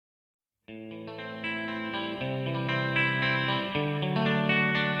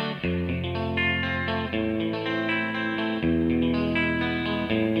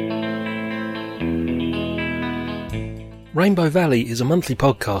Rainbow Valley is a monthly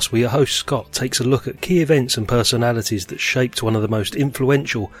podcast where your host Scott takes a look at key events and personalities that shaped one of the most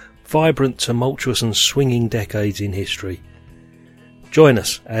influential, vibrant, tumultuous and swinging decades in history. Join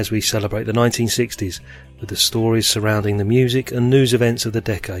us as we celebrate the 1960s with the stories surrounding the music and news events of the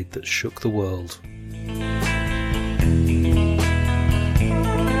decade that shook the world.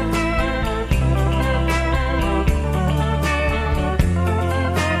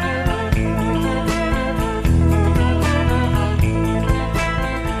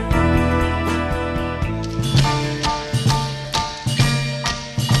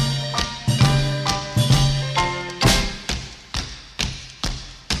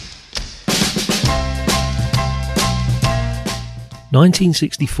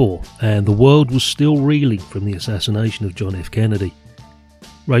 (1964), and the world was still reeling from the assassination of John F. Kennedy.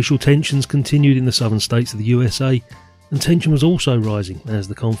 Racial tensions continued in the southern states of the USA, and tension was also rising as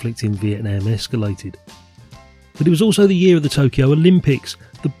the conflict in Vietnam escalated. But it was also the year of the Tokyo Olympics,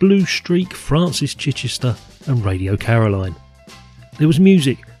 the Blue Streak, Francis Chichester and Radio Caroline. There was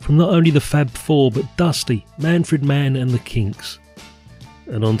music from not only the Fab Four but Dusty, Manfred Mann and the Kinks.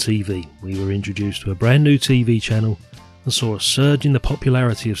 And on TV, we were introduced to a brand new TV channel and saw a surge in the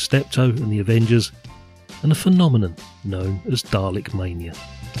popularity of Steptoe and the Avengers, and a phenomenon known as Dalek Mania.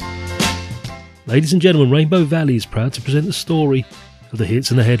 Ladies and gentlemen, Rainbow Valley is proud to present the story of the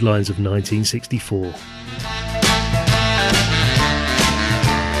hits and the headlines of 1964.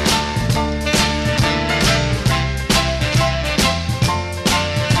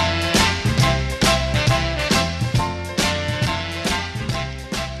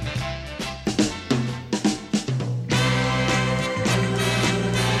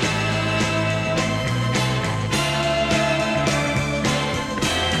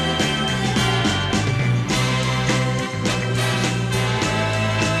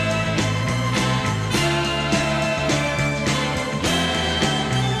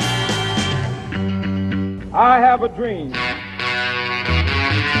 I have a dream.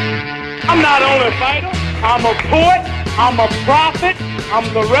 I'm not only a fighter, I'm a poet, I'm a prophet, I'm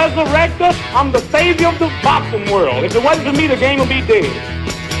the resurrector, I'm the savior of the boxing world. If it wasn't for me, the game would be dead.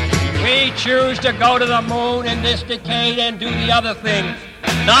 We choose to go to the moon in this decade and do the other things,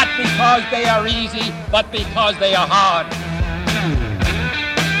 not because they are easy, but because they are hard.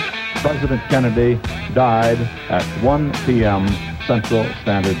 President Kennedy died at 1 p.m. Central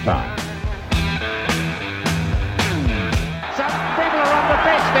Standard Time.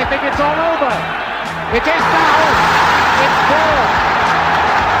 They think it's all over. It is now. It's gone.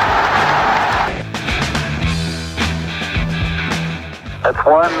 It's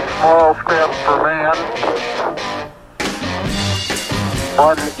one small step for man,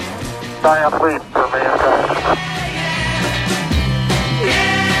 one giant leap for mankind.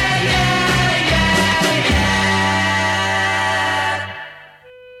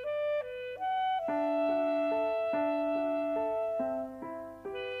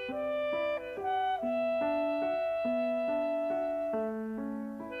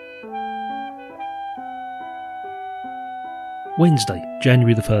 Wednesday,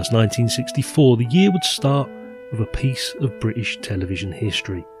 January the 1st, 1964, the year would start with a piece of British television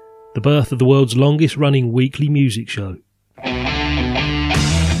history. The birth of the world's longest running weekly music show.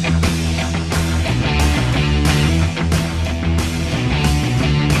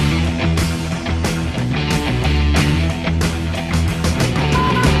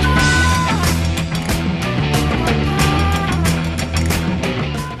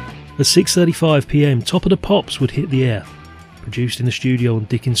 At 6:35 p.m, Top of the Pops would hit the air. Produced in the studio on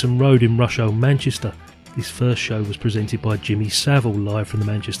Dickinson Road in Rusholme, Manchester, this first show was presented by Jimmy Savile live from the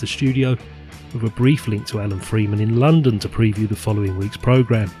Manchester studio, with a brief link to Alan Freeman in London to preview the following week's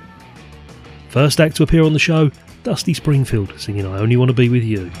programme. First act to appear on the show, Dusty Springfield singing I Only Want to Be With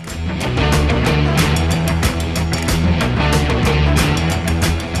You.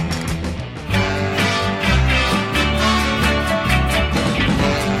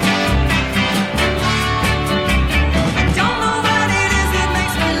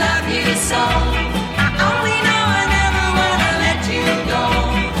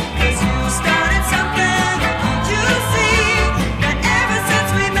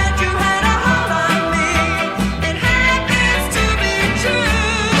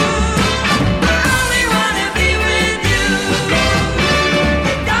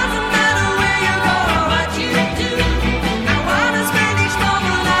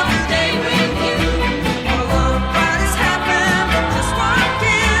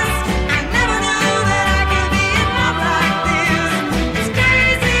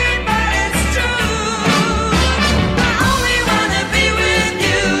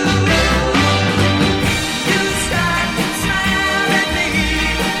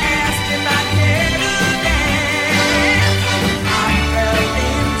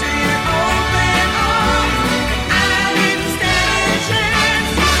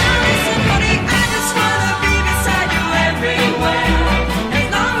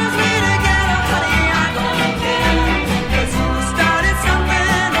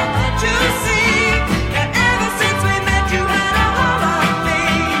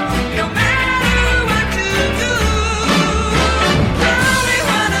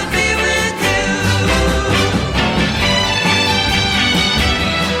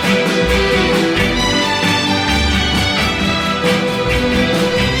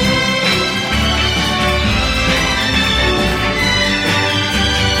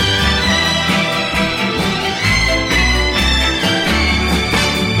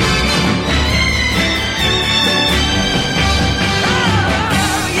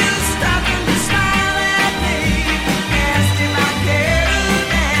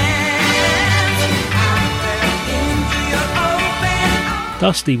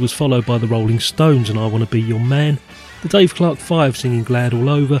 Dusty was followed by the Rolling Stones and I Want to Be Your Man, the Dave Clark 5 singing Glad All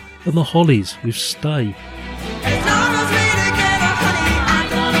Over, and the Hollies with Stay.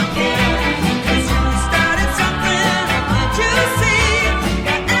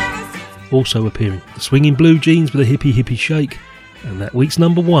 Also appearing, the Swinging Blue Jeans with a Hippie Hippie Shake, and that week's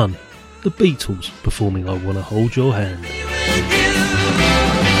number 1, the Beatles performing I Wanna Hold Your Hand.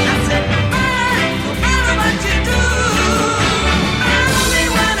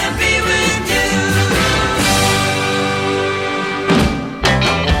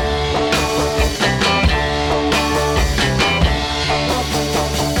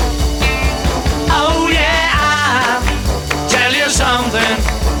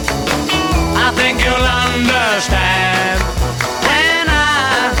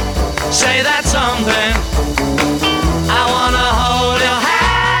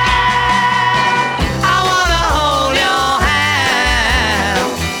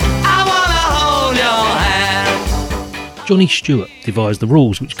 Johnny Stewart devised the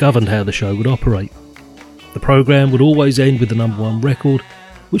rules which governed how the show would operate. The programme would always end with the number 1 record,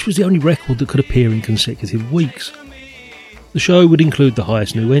 which was the only record that could appear in consecutive weeks. The show would include the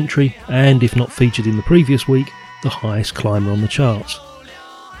highest new entry and, if not featured in the previous week, the highest climber on the charts.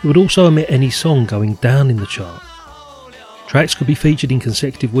 It would also omit any song going down in the chart. Tracks could be featured in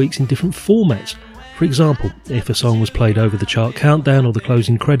consecutive weeks in different formats. For example, if a song was played over the chart countdown or the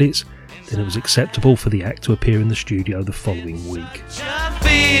closing credits, then it was acceptable for the act to appear in the studio the following week.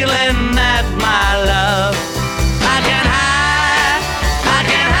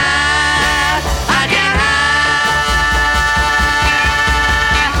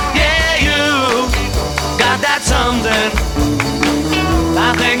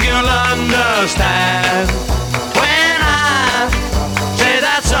 I think you'll understand when I say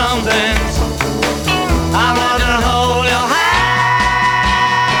that something. I wanna hold your hand.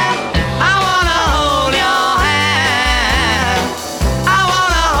 I wanna hold your hand. I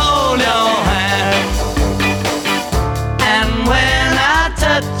wanna hold your hand. And when I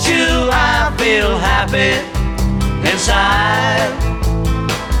touch you, I feel happy inside.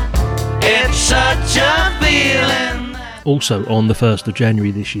 It's such a feeling. Also on the 1st of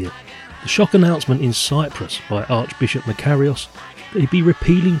January this year, the shock announcement in Cyprus by Archbishop Makarios that he'd be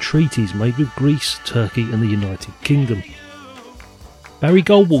repealing treaties made with Greece, Turkey and the United Kingdom. Barry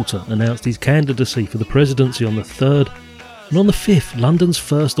Goldwater announced his candidacy for the presidency on the 3rd, and on the 5th, London's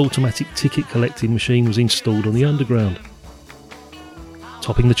first automatic ticket collecting machine was installed on the Underground.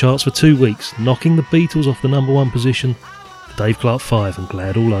 Topping the charts for 2 weeks, knocking the Beatles off the number 1 position, the Dave Clark 5 and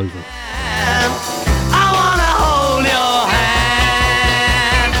Glad All Over.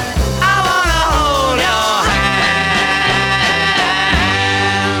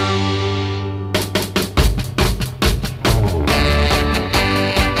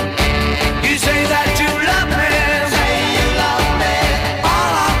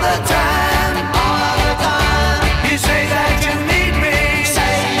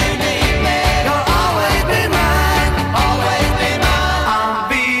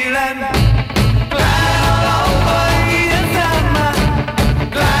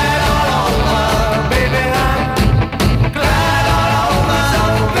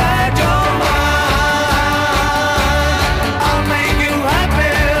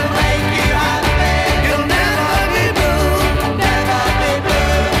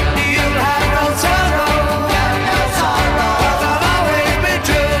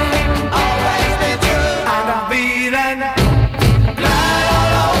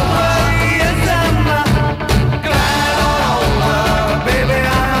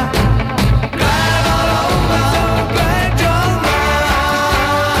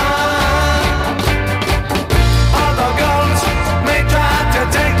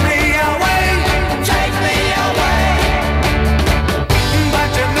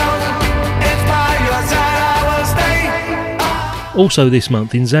 Also this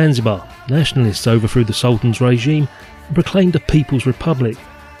month in Zanzibar, nationalists overthrew the Sultan's regime and proclaimed a People's Republic.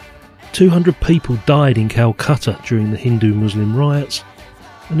 200 people died in Calcutta during the Hindu-Muslim riots,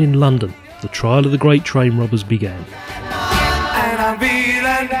 and in London, the trial of the great train robbers began.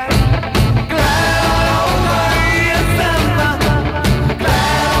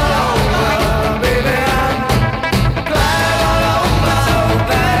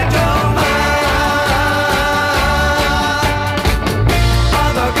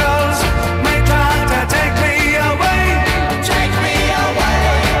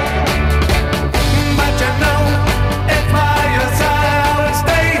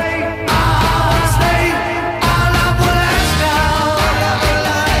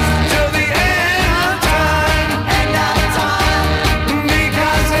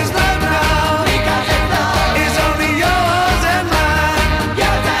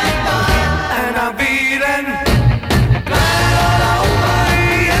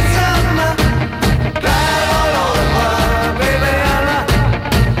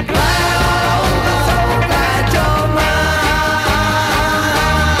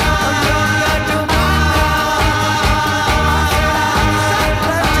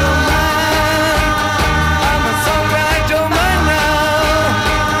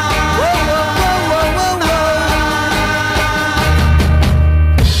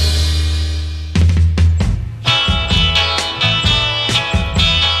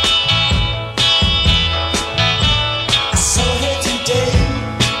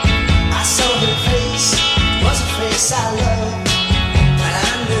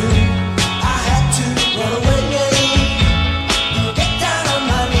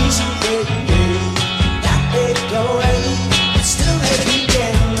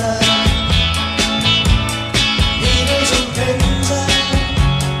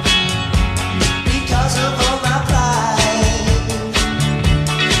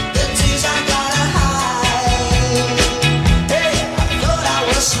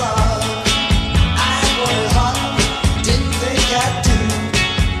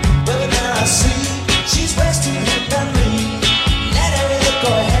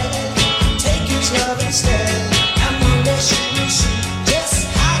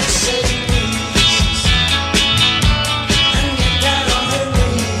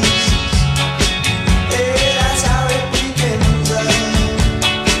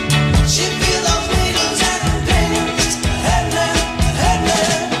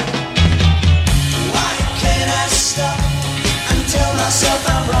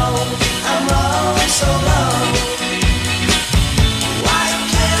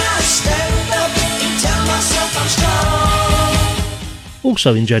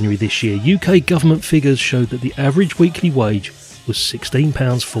 Also in January this year, UK government figures showed that the average weekly wage was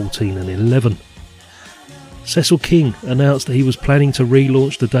 £16.14.11. Cecil King announced that he was planning to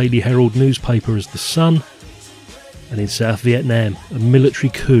relaunch the Daily Herald newspaper as The Sun. And in South Vietnam, a military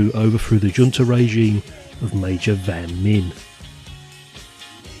coup overthrew the junta regime of Major Van Minh.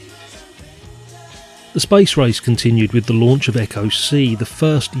 The space race continued with the launch of Echo C, the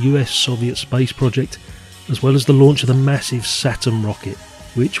first US-Soviet space project, as well as the launch of the massive Saturn rocket,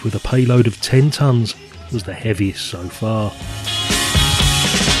 which, with a payload of 10 tons, was the heaviest so far.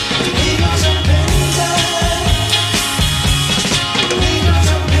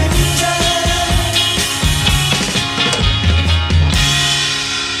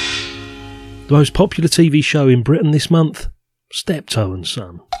 The most popular TV show in Britain this month, Steptoe and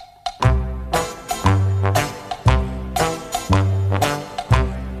Son.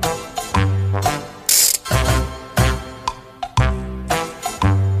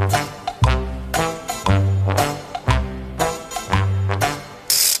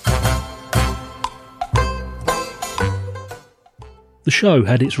 The show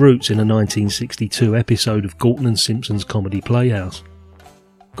had its roots in a 1962 episode of Galton and Simpson's Comedy Playhouse.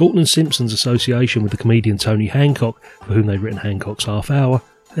 Galton and Simpson's association with the comedian Tony Hancock, for whom they'd written Hancock's Half Hour,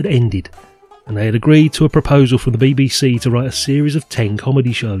 had ended, and they had agreed to a proposal from the BBC to write a series of 10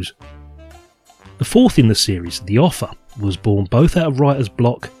 comedy shows. The fourth in the series, The Offer, was born both out of writer's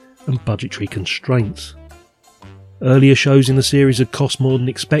block and budgetary constraints. Earlier shows in the series had cost more than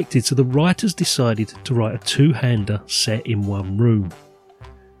expected, so the writers decided to write a two-hander set in one room.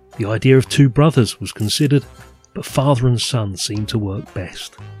 The idea of two brothers was considered, but father and son seemed to work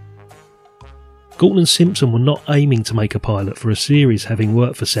best. Galton and Simpson were not aiming to make a pilot for a series, having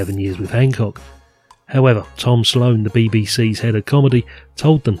worked for 7 years with Hancock. However, Tom Sloan, the BBC's head of comedy,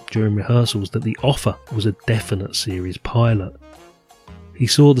 told them during rehearsals that The Offer was a definite series pilot. He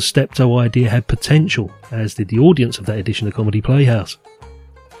saw the Steptoe idea had potential, as did the audience of that edition of Comedy Playhouse.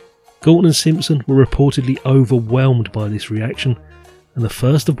 Galton and Simpson were reportedly overwhelmed by this reaction, and the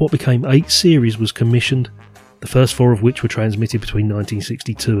first of what became 8 series was commissioned, the first 4 of which were transmitted between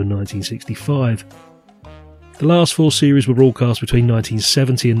 1962 and 1965. The last 4 series were broadcast between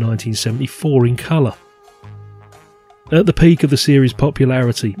 1970 and 1974 in colour. At the peak of the series'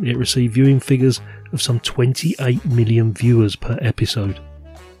 popularity, it received viewing figures of some 28 million viewers per episode.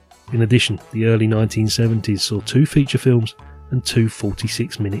 In addition, the early 1970s saw 2 feature films and 2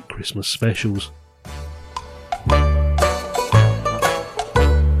 46-minute Christmas specials.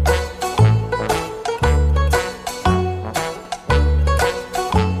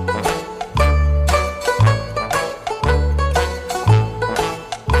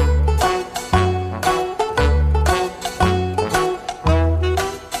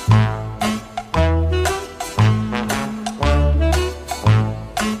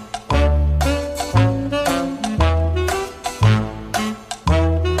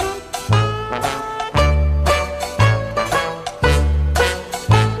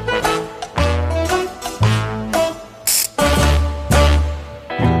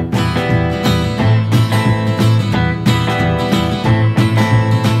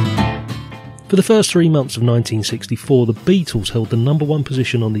 For the first 3 months of 1964, the Beatles held the number 1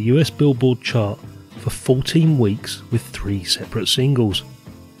 position on the US Billboard chart for 14 weeks with 3 separate singles: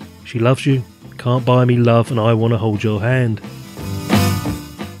 She Loves You, Can't Buy Me Love and I Wanna Hold Your Hand.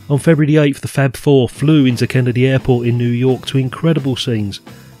 On February the 8th, the Fab Four flew into Kennedy Airport in New York to incredible scenes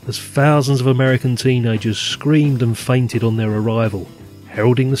as thousands of American teenagers screamed and fainted on their arrival,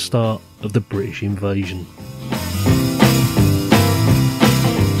 heralding the start of the British invasion.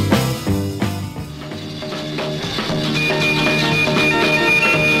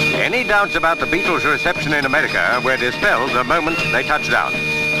 Any doubts about the Beatles' reception in America were dispelled the moment they touched down.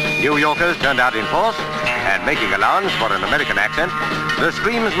 New Yorkers turned out in force, and making allowance for an American accent, the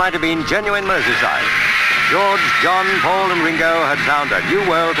screams might have been genuine Merseyside. George, John, Paul and Ringo had found a new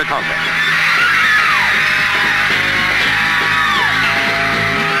world to conquer.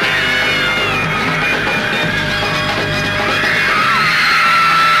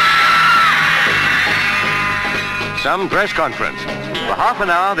 Some press conference. For half an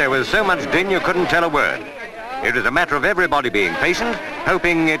hour there was so much din you couldn't tell a word. It was a matter of everybody being patient,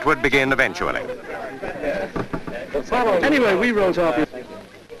 hoping it would begin eventually. Anyway, we wrote up.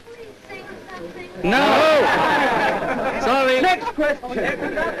 No! Sorry. Next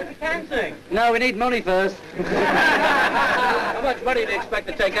question. No, we need money first. Come much money do you expect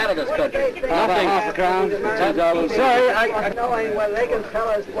to take out of this country? Nothing. $2. Sorry, knowing whether they can tell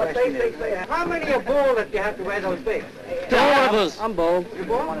us what they think they have. How many are bald if you have to wear those things? All of us. I'm bald. You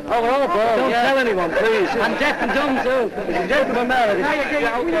bald? Oh, we're all bald. Don't tell anyone, please. I'm deaf and dumb, too. It's a gentleman marriage.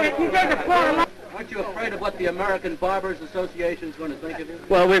 You get the floor. Aren't you afraid of what the American Barbers Association is going to think of you?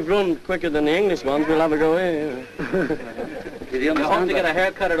 Well, we've run quicker than the English ones. We'll have a go in. Did you hope to get a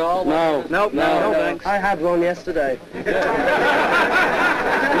haircut at all? No, thanks. I had one yesterday. That's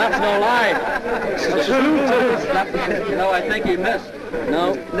no lie. It's the truth. No, I think he missed.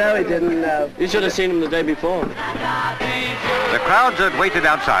 No, he didn't. No. You should have seen him the day before. The crowds had waited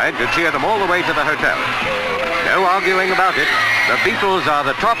outside to cheer them all the way to the hotel. No arguing about it. The Beatles are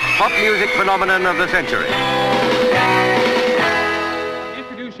the top pop music phenomenon of the century.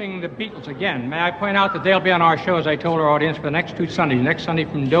 Introducing the Beatles again, may I point out that they'll be on our show, as I told our audience, for the next 2 Sundays. Next Sunday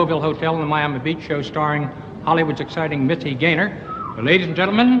from Deauville Hotel in the Miami Beach show starring Hollywood's exciting Mitzi Gaynor. But ladies and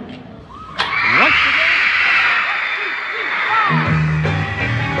gentlemen, once again...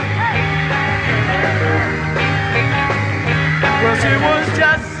 Well, she was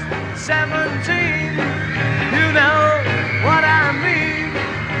just 17, you know what I mean,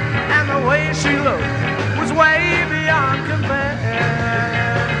 and the way she looked was way beyond compare.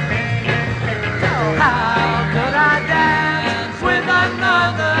 Oh, how could I dance with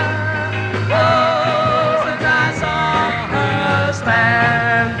another? Oh, since I saw her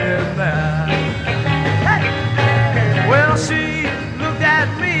standing there. Hey! Well, she looked at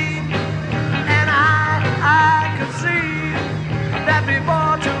me, and I could see that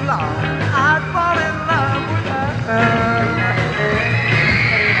before too long I'd fall in love with her.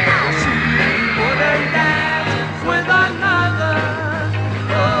 She wouldn't dance with another.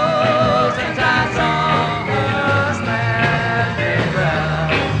 Oh, since I saw her standing there.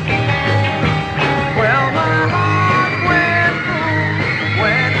 Well, my heart went boom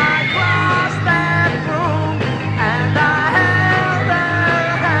when I crossed that room, and I held her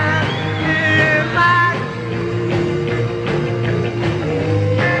hand in my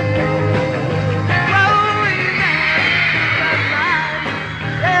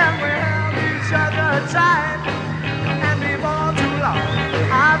tight, and before too long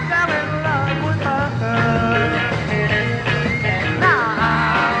I fell in love with her. Now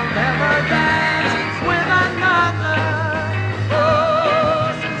I'll never dance with another.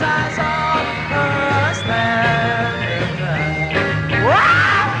 Oh, since I saw her standing there.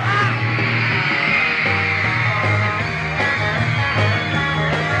 Wow!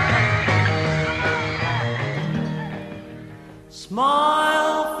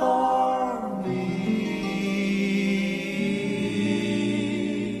 Smile for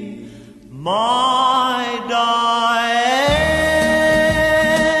my Diane.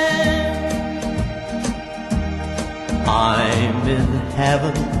 I'm in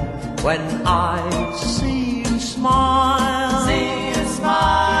heaven when I see you smile. See you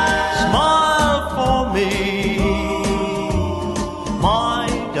smile. Smile for me, my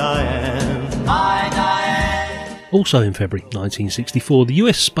Diane. My Diane. Also in February 1964, the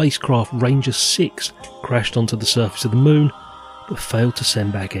US spacecraft Ranger 6 crashed onto the surface of the moon, but failed to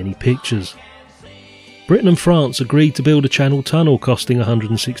send back any pictures. Britain and France agreed to build a Channel Tunnel costing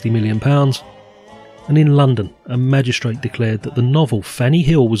 £160 million, and in London a magistrate declared that the novel Fanny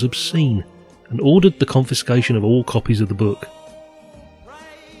Hill was obscene and ordered the confiscation of all copies of the book.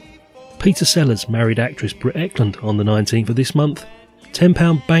 Peter Sellers married actress Britt Ekland on the 19th of this month.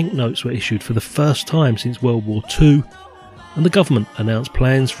 £10 banknotes were issued for the first time since World War II, and the government announced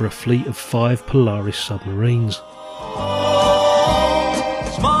plans for a fleet of 5 Polaris submarines.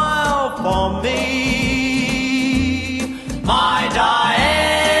 Smile for me, my Diane.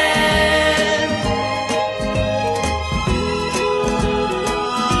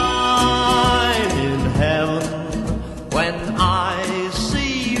 I'm in heaven when I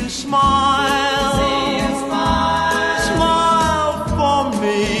see you smile. See you smile. Smile for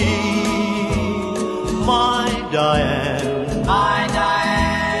me, my Diane. My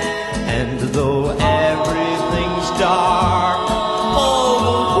Diane. And though everything's dark,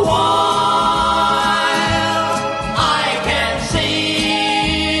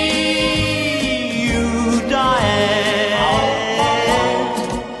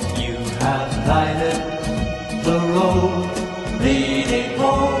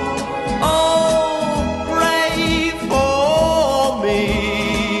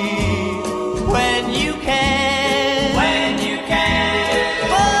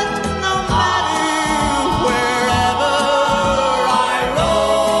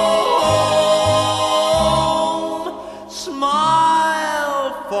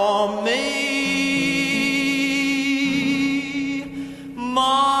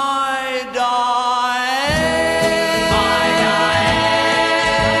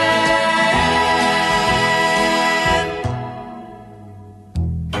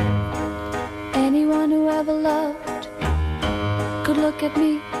 look at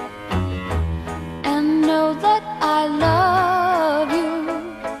me and know that I love you.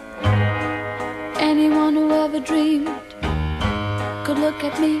 Anyone who ever dreamed could look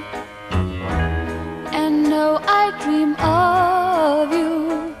at me and know I dream of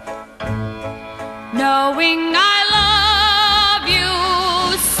you. Knowing I love you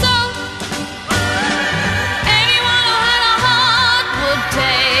so, anyone who had a heart would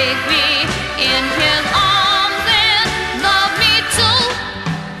take me in his arms and love me too.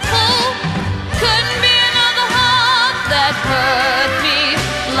 Who couldn't be another heart that hurt me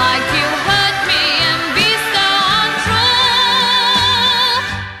like you hurt me and be so untrue?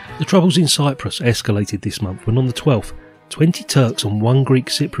 The troubles in Cyprus escalated this month when on the 12th, 20 Turks and 1 Greek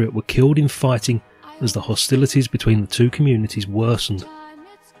Cypriot were killed in fighting as the hostilities between the two communities worsened.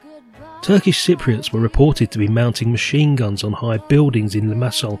 Turkish Cypriots were reported to be mounting machine guns on high buildings in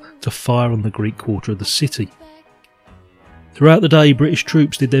Limassol to fire on the Greek quarter of the city. Throughout the day, British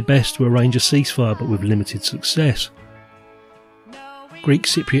troops did their best to arrange a ceasefire, but with limited success. Greek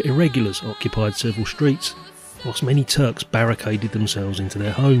Cypriot irregulars occupied several streets, whilst many Turks barricaded themselves into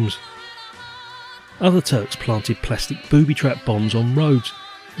their homes. Other Turks planted plastic booby-trap bombs on roads,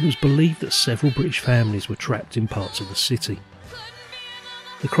 and it was believed that several British families were trapped in parts of the city.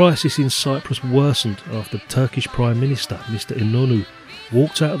 The crisis in Cyprus worsened after Turkish Prime Minister Mr İnönü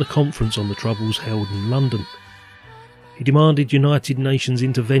walked out of the conference on the troubles held in London. He demanded United Nations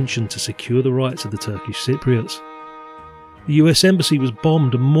intervention to secure the rights of the Turkish Cypriots. The US Embassy was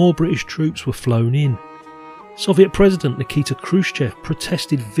bombed and more British troops were flown in. Soviet President Nikita Khrushchev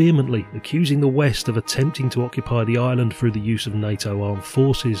protested vehemently, accusing the West of attempting to occupy the island through the use of NATO armed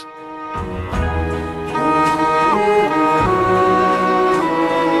forces.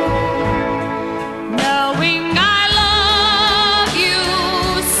 Knowing I love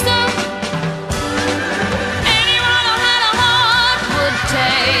you so, anyone who had a heart would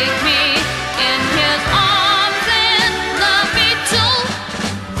take me in his arms and love me too.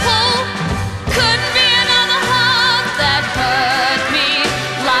 Who couldn't be another heart that hurt me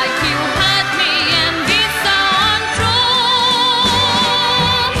like you hurt me and be so untrue?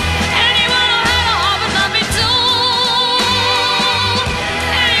 Anyone who had a heart would love me too.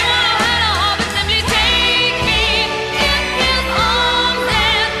 Anyone who had a heart would simply take me in his arms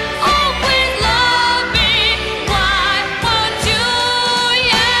and always love me. Why won't you?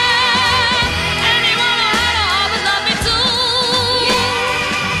 Yeah. Anyone who had a heart would love me too.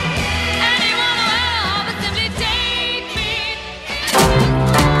 Anyone who had a heart would simply take me.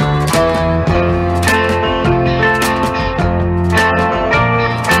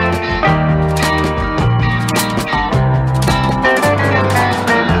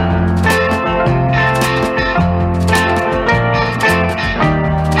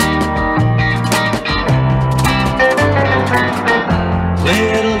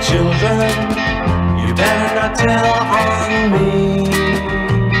 Little children, you better not tell on me.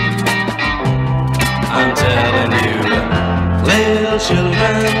 I'm telling you, little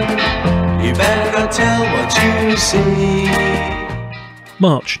children, you better not tell what you see.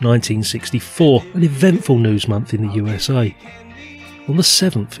 March 1964, an eventful news month in the USA. On the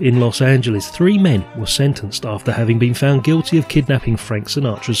 7th, in Los Angeles, 3 men were sentenced after having been found guilty of kidnapping Frank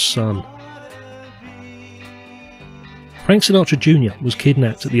Sinatra's son. Frank Sinatra Jr. was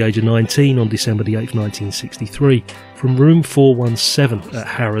kidnapped at the age of 19 on December 8, 1963, from room 417 at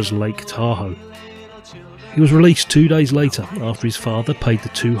Harrah's Lake Tahoe. He was released 2 days later after his father paid the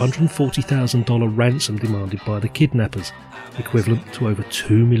 $240,000 ransom demanded by the kidnappers, equivalent to over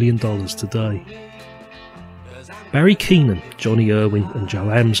 $2 million today. Barry Keenan, Johnny Irwin and Joe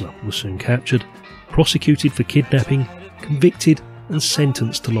Amsler were soon captured, prosecuted for kidnapping, convicted and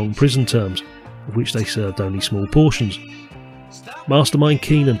sentenced to long prison terms, of which they served only small portions. Mastermind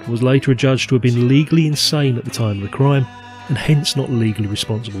Keenan was later adjudged to have been legally insane at the time of the crime, and hence not legally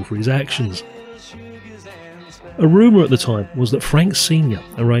responsible for his actions. A rumour at the time was that Frank Sr.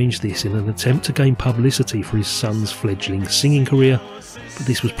 arranged this in an attempt to gain publicity for his son's fledgling singing career, but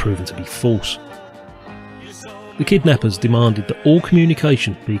this was proven to be false. The kidnappers demanded that all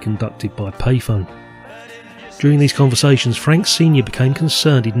communication be conducted by payphone. During these conversations, Frank Sr. became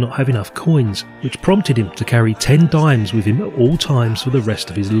concerned he'd not have enough coins, which prompted him to carry 10 dimes with him at all times for the rest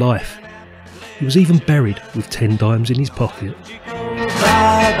of his life. He was even buried with 10 dimes in his pocket.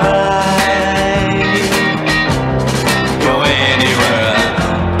 Go anywhere,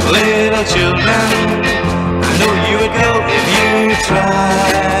 little children, I know you would go if you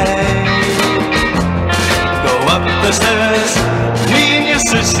tried. Go up the stairs, me and your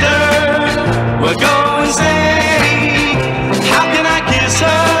sister, we'll go and say, how can I kiss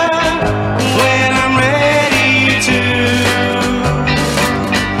her when I'm ready to?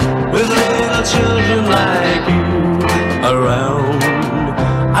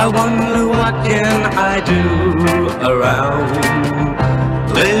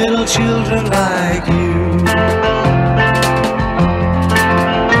 children like you.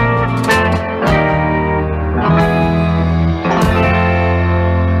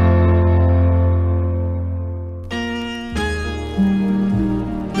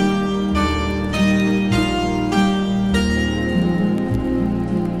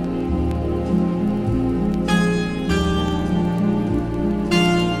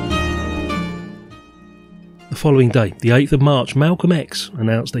 The following day, the 8th of March, Malcolm X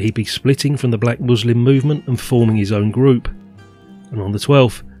announced that he'd be splitting from the Black Muslim movement and forming his own group. And on the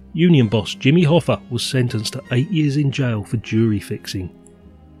 12th, union boss Jimmy Hoffa was sentenced to 8 years in jail for jury fixing.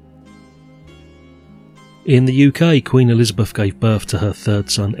 In the UK, Queen Elizabeth gave birth to her third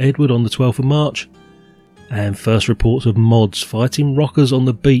son Edward on the 12th of March, and first reports of mods fighting rockers on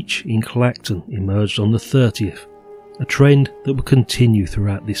the beach in Clacton emerged on the 30th, a trend that will continue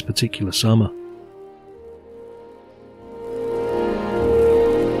throughout this particular summer.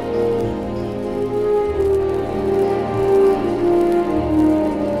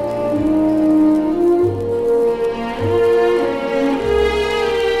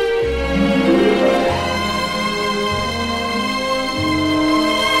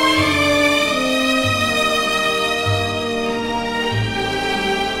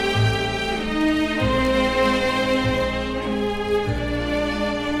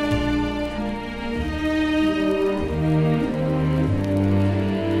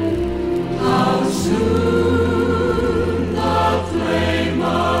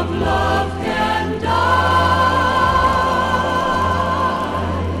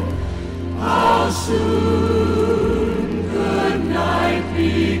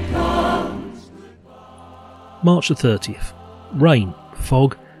 March the 30th. Rain,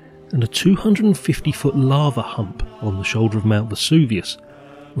 fog, and a 250-foot lava hump on the shoulder of Mount Vesuvius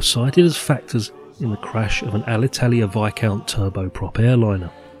were cited as factors in the crash of an Alitalia Viscount turboprop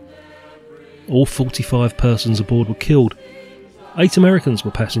airliner. All 45 persons aboard were killed. 8 Americans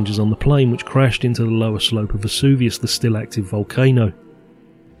were passengers on the plane which crashed into the lower slope of Vesuvius, the still active volcano.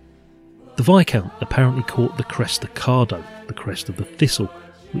 The Viscount apparently caught the Cresta Cardo, the crest of the Thistle,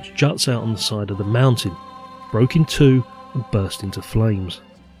 which juts out on the side of the mountain, broke in two and burst into flames.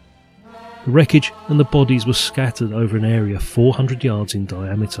 The wreckage and the bodies were scattered over an area 400 yards in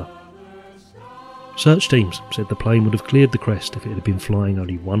diameter. Search teams said the plane would have cleared the crest if it had been flying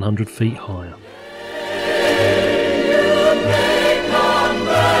only 100 feet higher.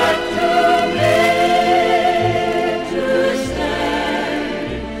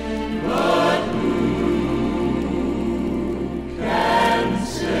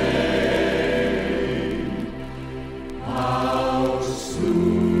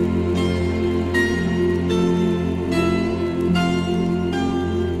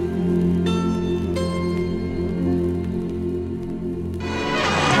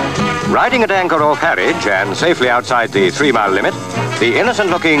 Riding at anchor off Harwich and safely outside the 3-mile limit, the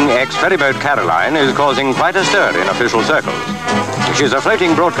innocent-looking ex-ferryboat Caroline is causing quite a stir in official circles. She's a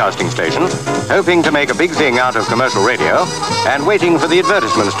floating broadcasting station, hoping to make a big thing out of commercial radio and waiting for the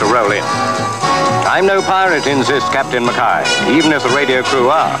advertisements to roll in. I'm no pirate, insists Captain Mackay, even if the radio crew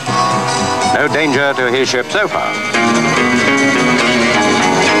are. No danger to his ship so far.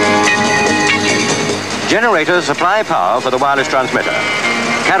 Generators supply power for the wireless transmitter.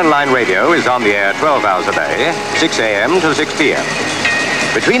 Caroline Radio is on the air 12 hours a day, 6 a.m. to 6 p.m.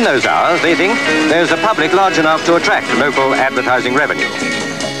 Between those hours, they think there's a public large enough to attract local advertising revenue.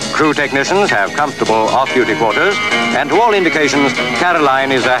 Crew technicians have comfortable off-duty quarters, and to all indications,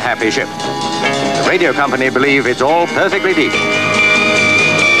 Caroline is a happy ship. The radio company believe it's all perfectly legal.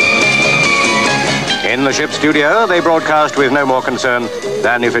 In the ship studio, they broadcast with no more concern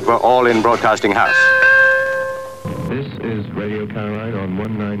than if it were all in Broadcasting House. This is Radio Caroline on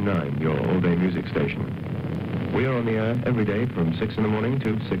 199, your all-day music station. We are on the air every day from 6 in the morning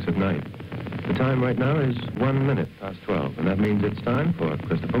to 6 at night. The time right now is 1 minute past 12, and that means it's time for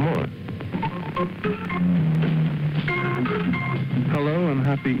Christopher Moore. Hello and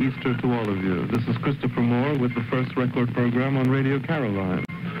happy Easter to all of you. This is Christopher Moore with the first record program on Radio Caroline.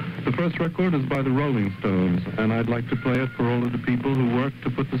 The first record is by the Rolling Stones, and I'd like to play it for all of the people who worked to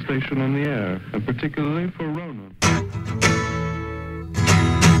put the station on the air, and particularly for Ronan.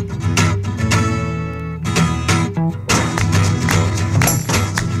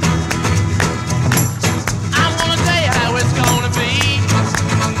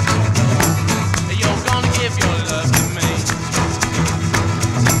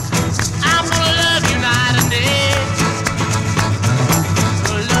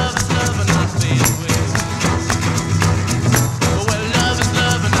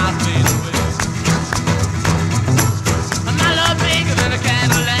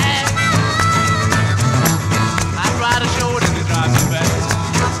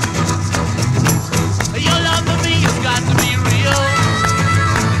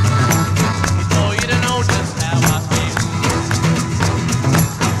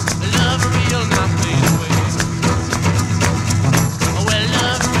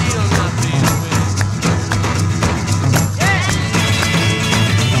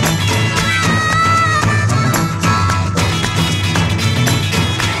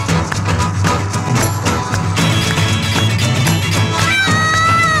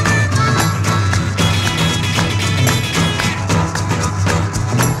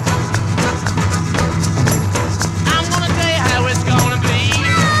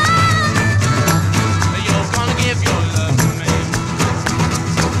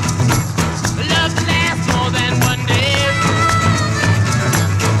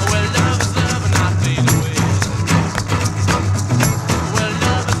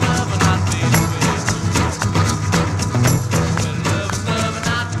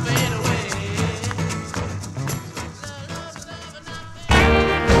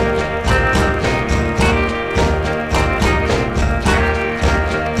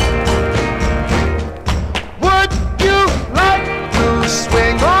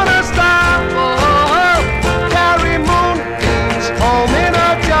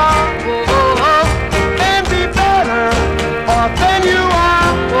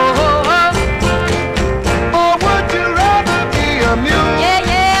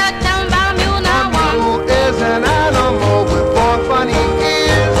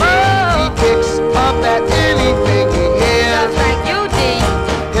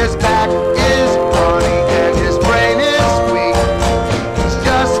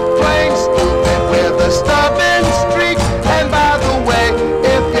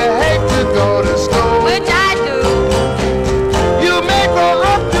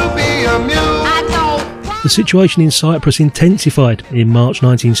 The situation in Cyprus intensified in March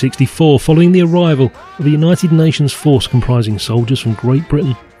 1964 following the arrival of a United Nations force comprising soldiers from Great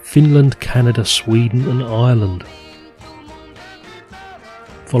Britain, Finland, Canada, Sweden and Ireland.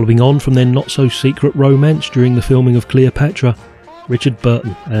 Following on from their not-so-secret romance during the filming of Cleopatra, Richard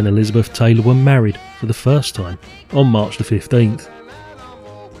Burton and Elizabeth Taylor were married for the first time on March the 15th.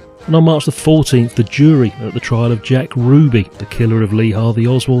 And on March the 14th, the jury at the trial of Jack Ruby, the killer of Lee Harvey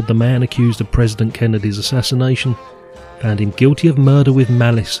Oswald, the man accused of President Kennedy's assassination, found him guilty of murder with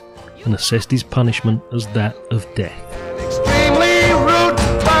malice and assessed his punishment as that of death. Extremely rude,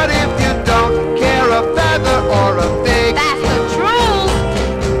 but if you don't care a feather or a pig, That's the truth.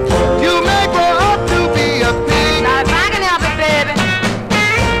 you may grow up to be a pig. Now if I can help it, baby.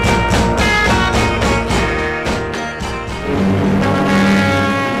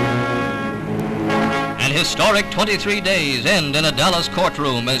 An historic 23 days end in a Dallas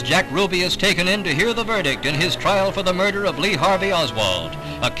courtroom as Jack Ruby is taken in to hear the verdict in his trial for the murder of Lee Harvey Oswald,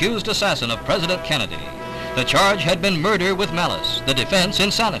 accused assassin of President Kennedy. The charge had been murder with malice, the defense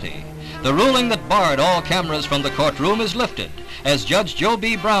insanity. The ruling that barred all cameras from the courtroom is lifted as Judge Joe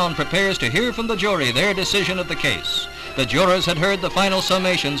B. Brown prepares to hear from the jury their decision of the case. The jurors had heard the final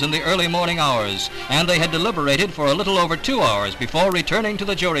summations in the early morning hours, and they had deliberated for a little over 2 hours before returning to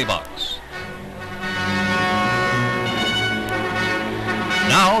the jury box.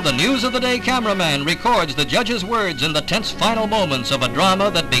 Now, the News of the Day cameraman records the judge's words in the tense final moments of a drama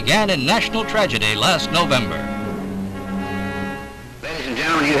that began in national tragedy last November. Ladies and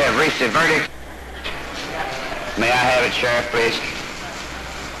gentlemen, you have reached a verdict. May I have it, Sheriff, please?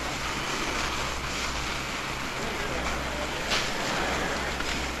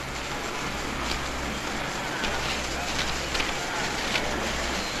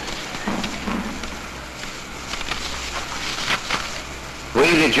 We,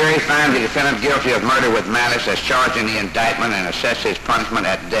 the jury, find the defendant guilty of murder with malice as charged in the indictment and assess his punishment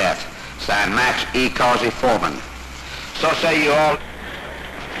at death. Signed, Max E. Causey Foreman. So say you all.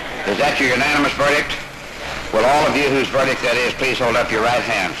 Is that your unanimous verdict? Will all of you whose verdict that is, please hold up your right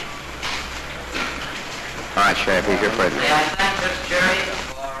hands. All right, Sheriff, here's your prisoner. May I thank this jury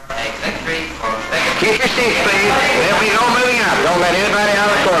for a victory for Keep your seats, please. There'll be no moving out. Don't let anybody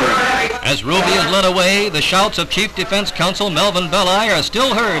out of the courtroom. As Ruby is led away, the shouts of Chief Defense Counsel Melvin Belli are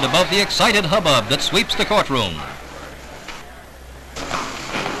still heard above the excited hubbub that sweeps the courtroom. Don't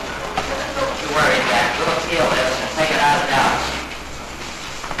you worry, Jack. We'll appeal this and take it out of Dallas.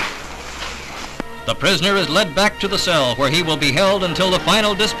 The prisoner is led back to the cell where he will be held until the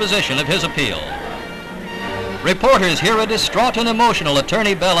final disposition of his appeal. Reporters hear a distraught and emotional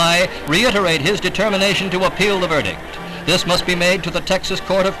Attorney Belli reiterate his determination to appeal the verdict. This must be made to the Texas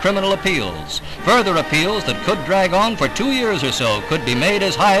Court of Criminal Appeals. Further appeals that could drag on for 2 years or so could be made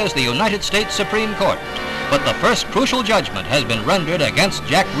as high as the United States Supreme Court. But the first crucial judgment has been rendered against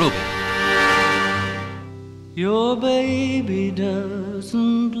Jack Ruby. Your baby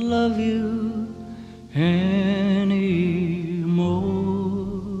doesn't love you anymore.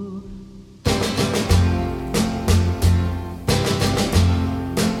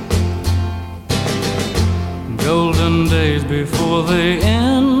 Golden days before they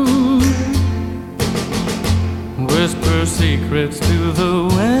end, whisper secrets to the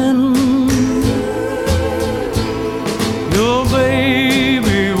wind. Your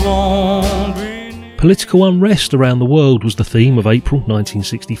baby won't be. Political unrest around the world was the theme of April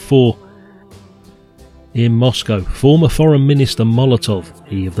 1964. In Moscow, former Foreign Minister Molotov,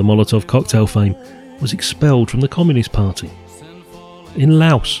 he of the Molotov cocktail fame, was expelled from the Communist Party. In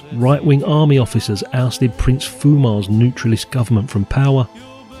Laos, right-wing army officers ousted Prince Fumar's neutralist government from power.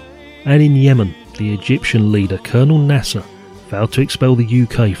 And in Yemen, the Egyptian leader Colonel Nasser vowed to expel the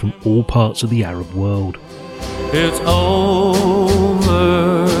UK from all parts of the Arab world. It's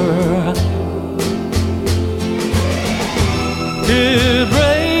over. It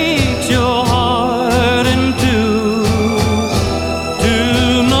breaks your heart in two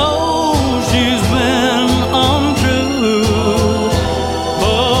to know she's been untrue.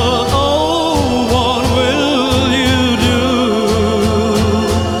 But oh, what will you do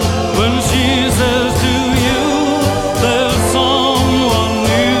when she says to you there's someone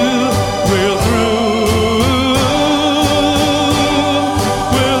new? We're through.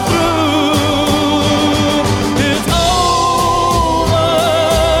 We're through. It's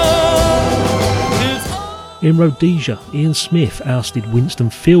In Rhodesia, Ian Smith ousted Winston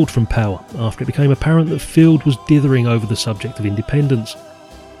Field from power after it became apparent that Field was dithering over the subject of independence.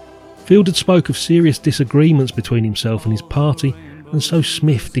 Field had spoke of serious disagreements between himself and his party and so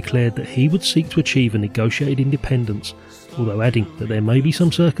Smith declared that he would seek to achieve a negotiated independence, although adding that there may be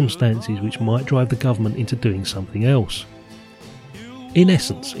some circumstances which might drive the government into doing something else. In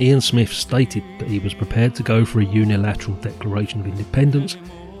essence, Ian Smith stated that he was prepared to go for a unilateral declaration of independence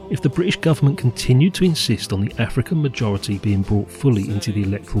if the British government continued to insist on the African majority being brought fully into the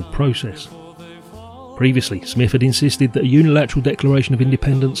electoral process. Previously, Smith had insisted that a unilateral declaration of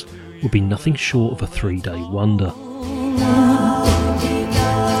independence would be nothing short of a 3-day wonder.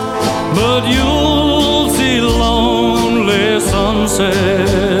 But you'll see lonely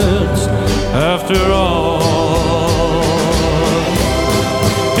sunsets after all.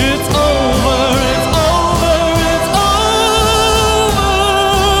 It's over, it's over, it's over.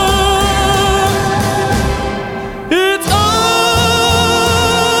 It's over.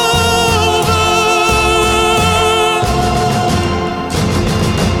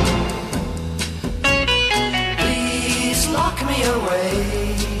 Please lock me away.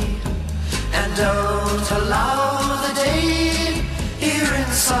 Don't allow the day here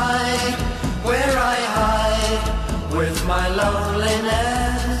inside where I hide with my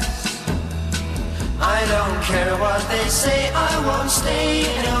loneliness. I don't care what they say, I won't stay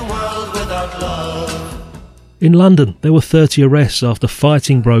in a world without love. In London, there were 30 arrests after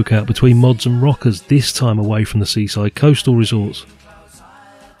fighting broke out between mods and rockers, this time away from the seaside coastal resorts.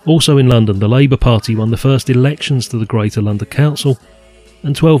 Also in London, the Labour Party won the first elections to the Greater London Council,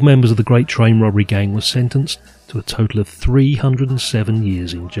 and 12 members of the Great Train Robbery Gang were sentenced to a total of 307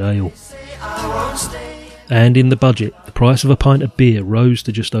 years in jail. And in the budget, the price of a pint of beer rose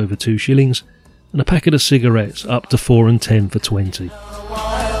to just over 2 shillings, and a packet of cigarettes up to 4 and 10 for 20.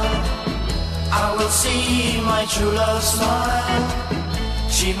 I will see my true love smile.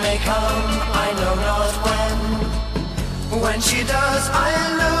 She may come, I know not when. When she does,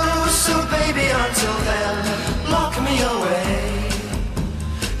 I lose. So baby, until then, lock me away.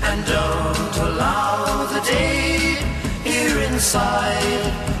 And don't allow the day here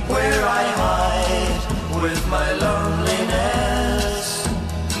inside where I hide with my loneliness.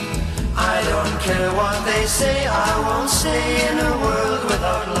 I don't care what they say, I won't stay in a world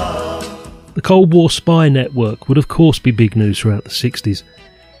without love. The Cold War spy network would of course be big news throughout the 60s,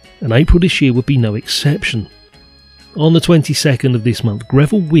 and April this year would be no exception. On the 22nd of this month,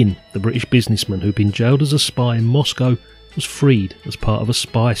 Greville Wynne, the British businessman who'd been jailed as a spy in Moscow, was freed as part of a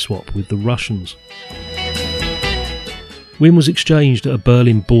spy swap with the Russians. Wynne was exchanged at a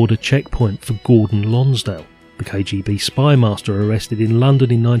Berlin border checkpoint for Gordon Lonsdale, the KGB spy master arrested in London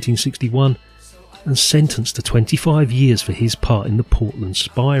in 1961 and sentenced to 25 years for his part in the Portland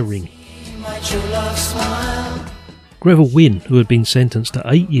spy ring. Greville Wynne, who had been sentenced to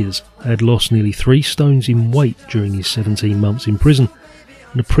 8 years, had lost nearly 3 stones in weight during his 17 months in prison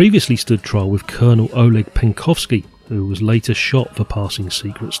and had previously stood trial with Colonel Oleg Penkovsky, who was later shot for passing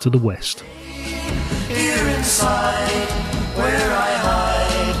secrets to the West. Here inside, where I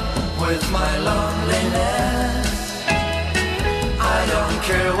hide with my loneliness. I don't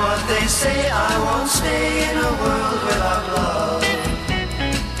care what they say, I won't stay in a world without love.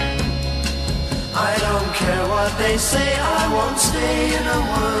 I don't care what they say, I won't stay in a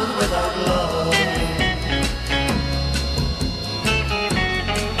world without love.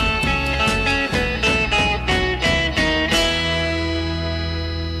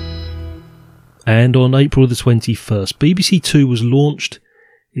 And on April the 21st, BBC Two was launched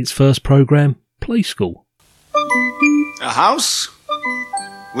its first programme, Play School. A house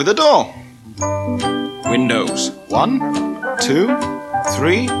with a door. Windows 1, 2,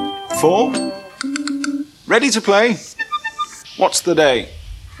 3, 4. Ready to play? What's the day?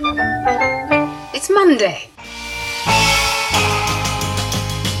 It's Monday.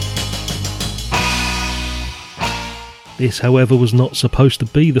 This, however, was not supposed to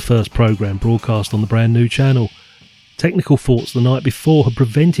be the first programme broadcast on the brand new channel. Technical faults the night before had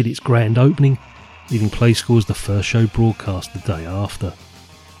prevented its grand opening, leaving Play School as the first show broadcast the day after.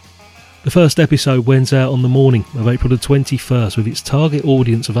 The first episode went out on the morning of April the 21st with its target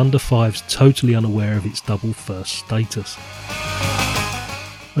audience of under 5s totally unaware of its double first status.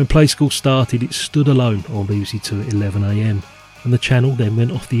 When Play School started, it stood alone on BBC Two at 11 AM, and the channel then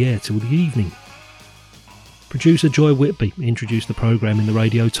went off the air till the evening. Producer Joy Whitby introduced the programme in the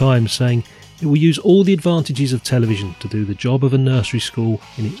Radio Times, saying it will use all the advantages of television to do the job of a nursery school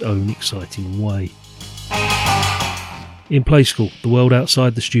in its own exciting way. In Play School, the world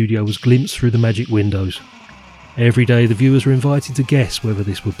outside the studio was glimpsed through the magic windows. Every day the viewers were invited to guess whether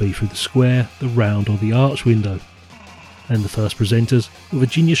this would be through the square, the round or the arch window. And the first presenters were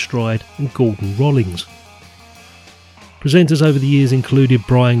Virginia Stride and Gordon Rollings. Presenters over the years included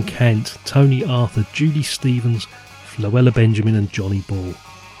Brian Cant, Tony Arthur, Judy Stevens, Smith, Luella Benjamin and Johnny Ball.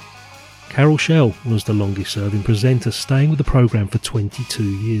 Carol Shell was the longest serving presenter, staying with the programme for 22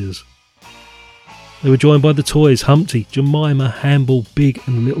 years. They were joined by the Toys, Humpty, Jemima, Hamble, Big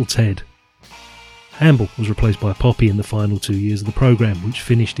and Little Ted. Hamble was replaced by Poppy in the final 2 years of the programme, which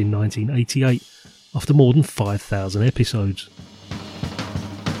finished in 1988 after more than 5,000 episodes.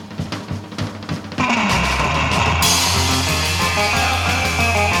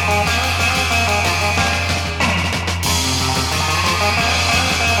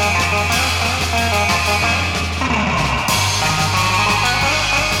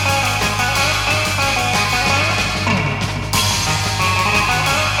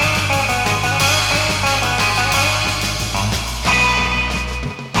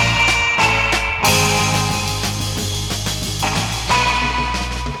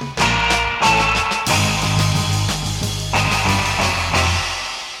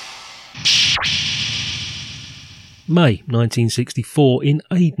 May 1964, in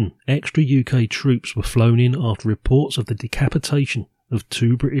Aden, extra UK troops were flown in after reports of the decapitation of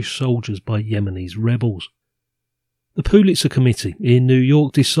 2 British soldiers by Yemenis rebels. The Pulitzer Committee in New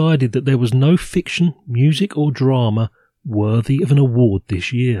York decided that there was no fiction, music or drama worthy of an award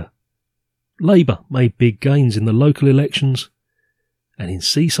this year. Labour made big gains in the local elections, and in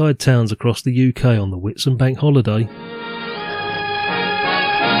seaside towns across the UK on the Whitsun Bank holiday,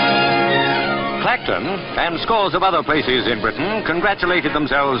 Clacton and scores of other places in Britain congratulated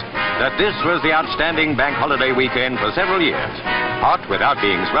themselves that this was the outstanding bank holiday weekend for several years. Hot without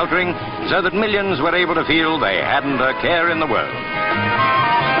being sweltering, so that millions were able to feel they hadn't a care in the world.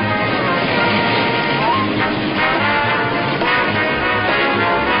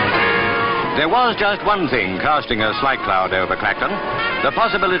 There was just one thing casting a slight cloud over Clacton, the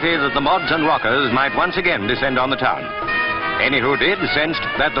possibility that the mods and rockers might once again descend on the town. Any who did sensed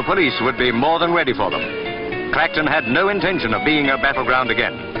that the police would be more than ready for them. Clacton had no intention of being a battleground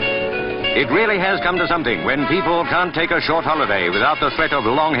again. It really has come to something when people can't take a short holiday without the threat of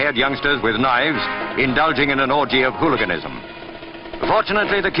long-haired youngsters with knives indulging in an orgy of hooliganism.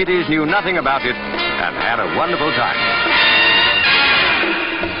 Fortunately, the kiddies knew nothing about it and had a wonderful time.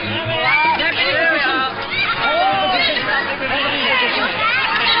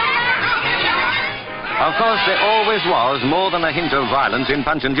 Of course, there always was more than a hint of violence in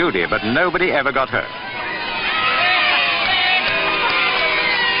Punch and Judy, but nobody ever got hurt.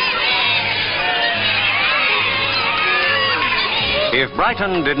 If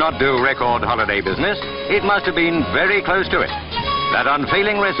Brighton did not do record holiday business, it must have been very close to it. That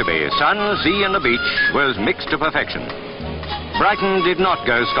unfailing recipe, sun, sea and the beach, was mixed to perfection. Brighton did not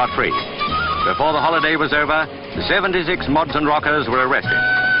go scot-free. Before the holiday was over, 76 mods and rockers were arrested.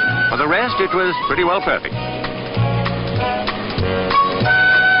 For the rest, it was pretty well perfect.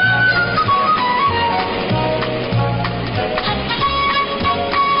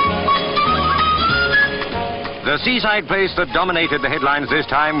 The seaside place that dominated the headlines this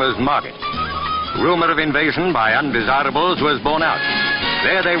time was Margate. Rumour of invasion by undesirables was borne out.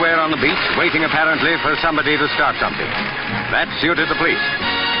 There they were on the beach, waiting apparently for somebody to start something. That suited the police.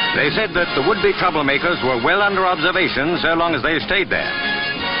 They said that the would-be troublemakers were well under observation so long as they stayed there.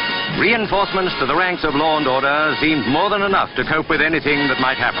 Reinforcements to the ranks of law and order seemed more than enough to cope with anything that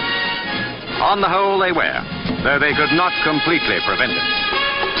might happen. On the whole, they were, though they could not completely prevent it.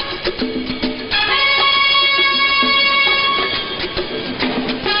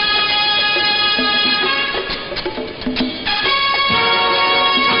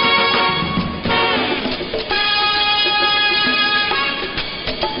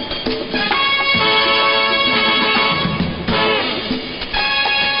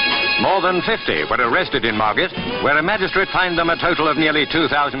 More than 50 were arrested in Margate, where a magistrate fined them a total of nearly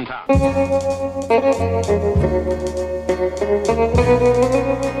 £2,000.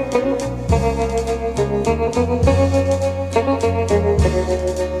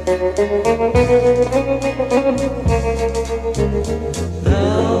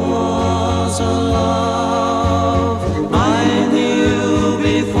 There was a love I knew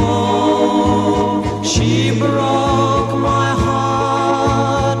before. She broke my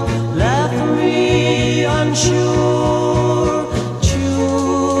heart, left me unsure. Juliet,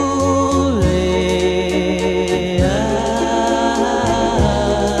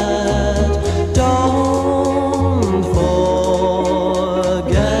 don't forget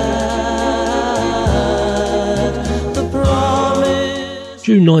the promise.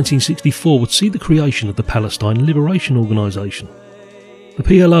 June 1964 would see the creation of the Palestine Liberation Organisation. The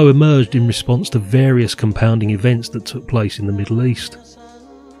PLO emerged in response to various compounding events that took place in the Middle East.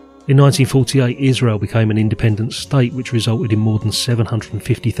 In 1948, Israel became an independent state, which resulted in more than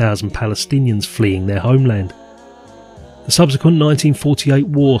 750,000 Palestinians fleeing their homeland. The subsequent 1948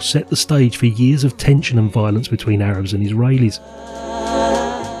 war set the stage for years of tension and violence between Arabs and Israelis.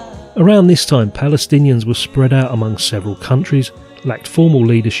 Around this time, Palestinians were spread out among several countries, lacked formal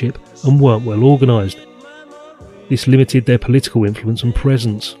leadership and weren't well organised. This limited their political influence and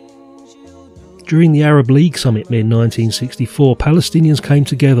presence. During the Arab League Summit in 1964, Palestinians came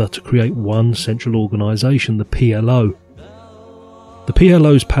together to create one central organisation, the PLO. The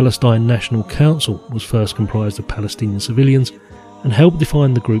PLO's Palestine National Council was first comprised of Palestinian civilians and helped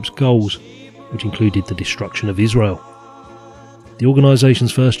define the group's goals, which included the destruction of Israel. The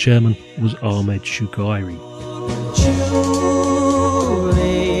organisation's first chairman was Ahmed Shugairy.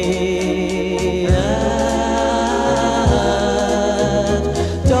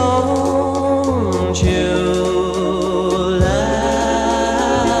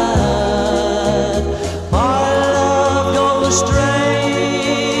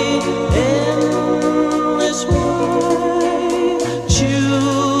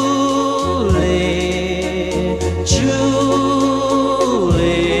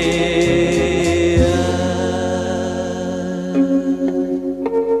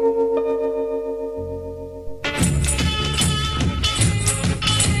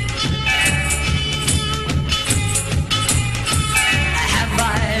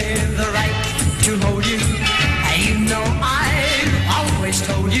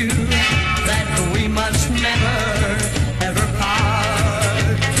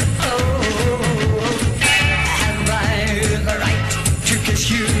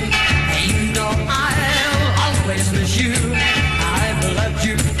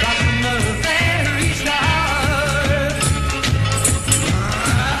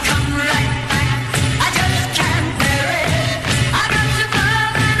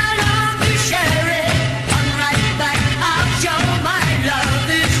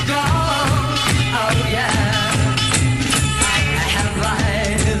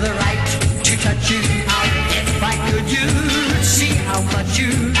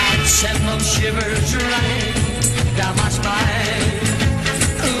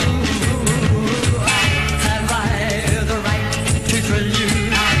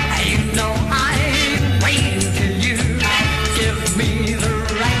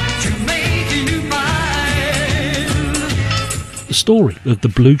 The story of the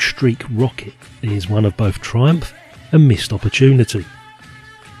Blue Streak rocket is one of both triumph and missed opportunity.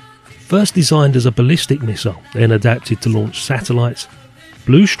 First designed as a ballistic missile, then adapted to launch satellites,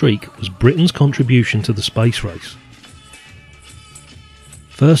 Blue Streak was Britain's contribution to the space race.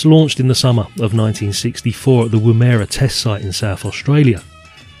 First launched in the summer of 1964 at the Woomera test site in South Australia,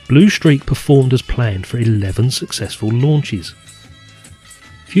 Blue Streak performed as planned for 11 successful launches.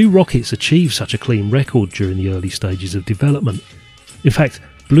 Few rockets achieved such a clean record during the early stages of development. In fact,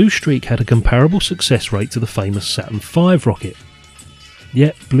 Blue Streak had a comparable success rate to the famous Saturn V rocket.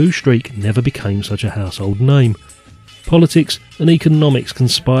 Yet Blue Streak never became such a household name. Politics and economics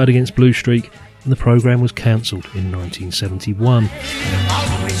conspired against Blue Streak and the programme was cancelled in 1971.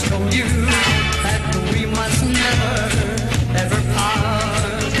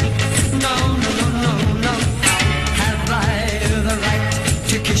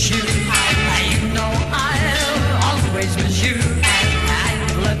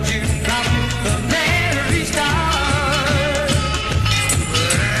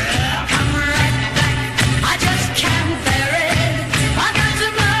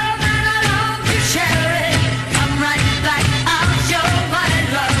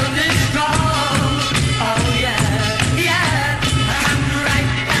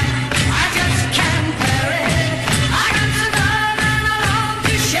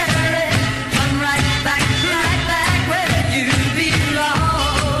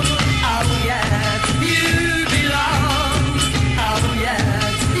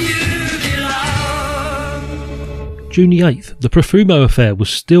 June the 8th, the Profumo affair was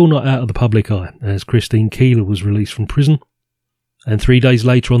still not out of the public eye as Christine Keeler was released from prison, and 3 days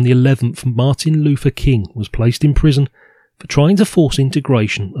later on the 11th, Martin Luther King was placed in prison for trying to force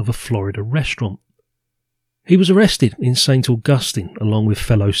integration of a Florida restaurant. He was arrested in St. Augustine along with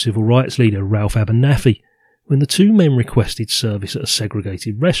fellow civil rights leader Ralph Abernathy when the two men requested service at a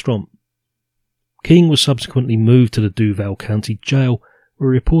segregated restaurant. King was subsequently moved to the Duval County Jail,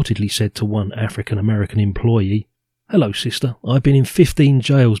 where he reportedly said to one African American employee, "Hello sister, I've been in 15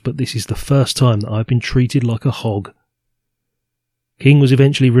 jails but this is the first time that I've been treated like a hog." King was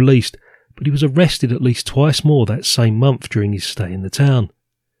eventually released, but he was arrested at least twice more that same month during his stay in the town.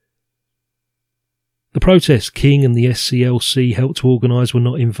 The protests King and the SCLC helped to organise were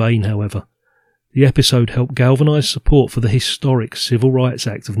not in vain, however. The episode helped galvanise support for the historic Civil Rights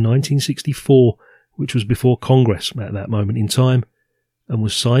Act of 1964 which was before Congress at that moment in time, and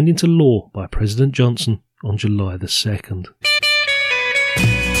was signed into law by President Johnson on July the 2nd.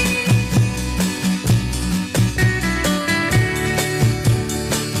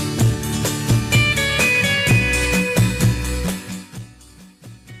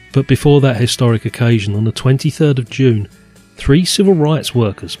 But before that historic occasion, on the 23rd of June, 3 civil rights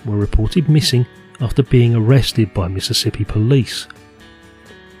workers were reported missing after being arrested by Mississippi police.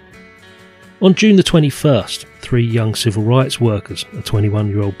 On June the 21st, 3 young civil rights workers, a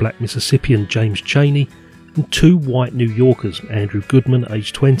 21-year-old black Mississippian, James Chaney, and 2 white New Yorkers, Andrew Goodman,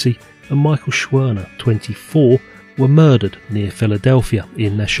 aged 20, and Michael Schwerner, 24, were murdered near Philadelphia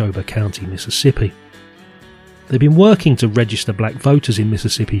in Neshoba County, Mississippi. They'd been working to register black voters in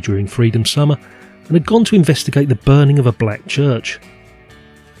Mississippi during Freedom Summer and had gone to investigate the burning of a black church.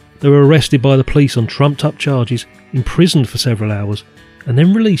 They were arrested by the police on trumped-up charges, imprisoned for several hours, and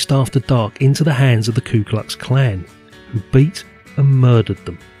then released after dark into the hands of the Ku Klux Klan, who beat and murdered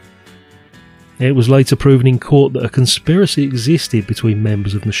them. It was later proven in court that a conspiracy existed between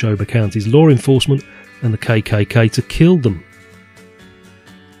members of Neshoba County's law enforcement and the KKK to kill them.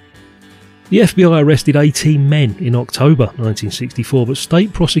 The FBI arrested 18 men in October 1964, but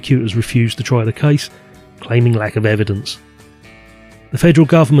state prosecutors refused to try the case, claiming lack of evidence. The federal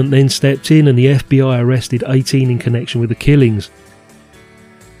government then stepped in and the FBI arrested 18 in connection with the killings.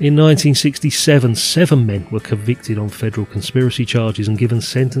 In 1967, 7 men were convicted on federal conspiracy charges and given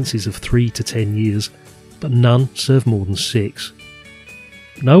sentences of 3 to 10 years, but none served more than 6.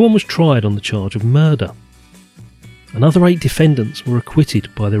 No one was tried on the charge of murder. Another 8 defendants were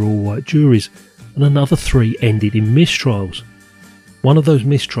acquitted by their all-white juries, and another 3 ended in mistrials. One of those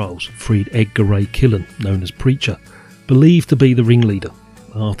mistrials freed Edgar Ray Killen, known as Preacher, believed to be the ringleader,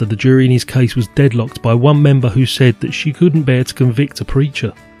 after the jury in his case was deadlocked by one member who said that she couldn't bear to convict a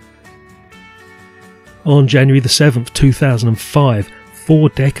preacher. On January the 7th, 2005, 4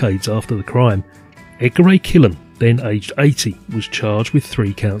 decades after the crime, Edgar Ray Killen, then aged 80, was charged with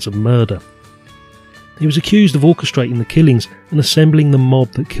 3 counts of murder. He was accused of orchestrating the killings and assembling the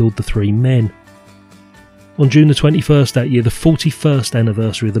mob that killed the 3 men. On June the 21st that year, the 41st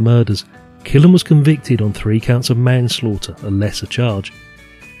anniversary of the murders, Killen was convicted on 3 counts of manslaughter, a lesser charge.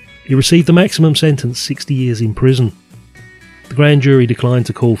 He received the maximum sentence, 60 years in prison. The grand jury declined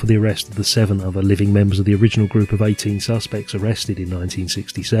to call for the arrest of the 7 other living members of the original group of 18 suspects arrested in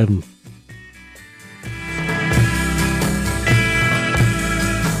 1967.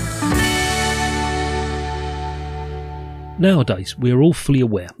 Nowadays, we are all fully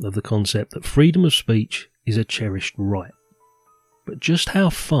aware of the concept that freedom of speech is a cherished right. But just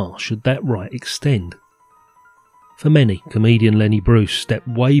how far should that right extend? For many, comedian Lenny Bruce stepped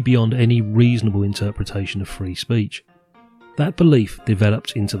way beyond any reasonable interpretation of free speech. That belief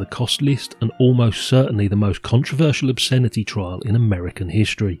developed into the costliest and almost certainly the most controversial obscenity trial in American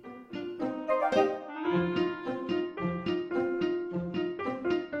history.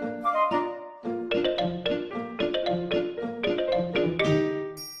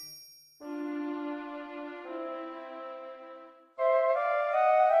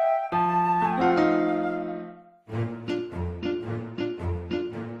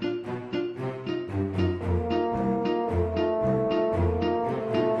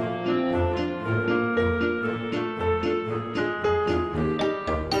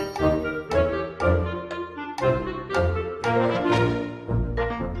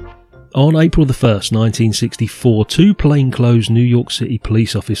 On April the 1st, 1964, 2 plainclothes New York City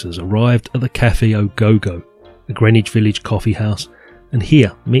police officers arrived at the Café Au Go-Go, a Greenwich Village coffee house, and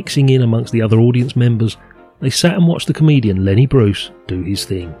here, mixing in amongst the other audience members, they sat and watched the comedian Lenny Bruce do his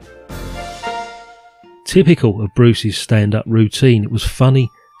thing. Typical of Bruce's stand-up routine, it was funny,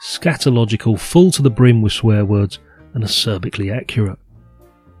 scatological, full to the brim with swear words, and acerbically accurate.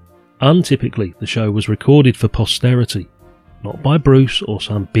 Untypically, the show was recorded for posterity, not by Bruce or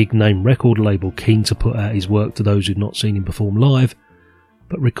some big-name record label keen to put out his work to those who'd not seen him perform live,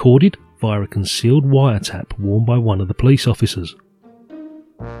 but recorded via a concealed wiretap worn by one of the police officers.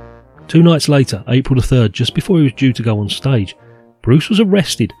 2 nights later, April the 3rd, just before he was due to go on stage, Bruce was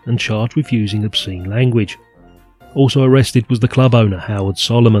arrested and charged with using obscene language. Also arrested was the club owner, Howard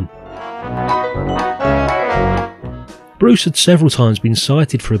Solomon. Bruce had several times been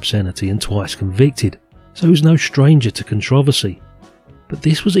cited for obscenity and twice convicted, so he was no stranger to controversy, but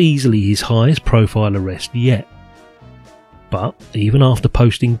this was easily his highest profile arrest yet. But even after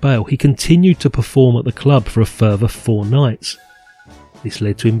posting bail, he continued to perform at the club for a further 4 nights. This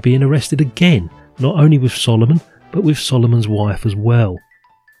led to him being arrested again, not only with Solomon, but with Solomon's wife as well.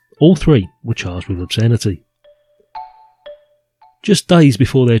 All 3 were charged with obscenity. Just days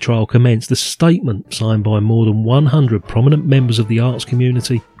before their trial commenced, a statement signed by more than 100 prominent members of the arts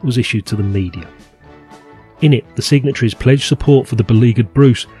community was issued to the media. In it, the signatories pledged support for the beleaguered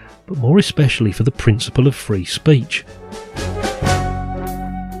Bruce, but more especially for the principle of free speech.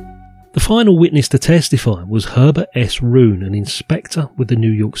 The final witness to testify was Herbert S. Roone, an inspector with the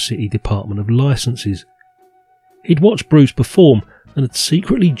New York City Department of Licenses. He'd watched Bruce perform and had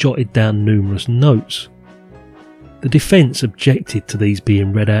secretly jotted down numerous notes. The defence objected to these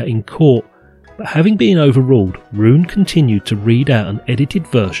being read out in court, but having been overruled, Roone continued to read out an edited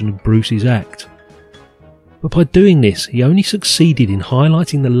version of Bruce's act. But by doing this, he only succeeded in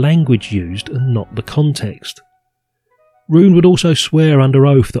highlighting the language used and not the context. Roone would also swear under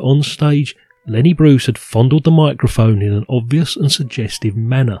oath that on stage, Lenny Bruce had fondled the microphone in an obvious and suggestive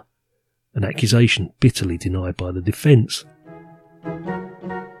manner, an accusation bitterly denied by the defence.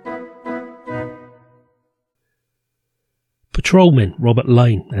 Patrolman Robert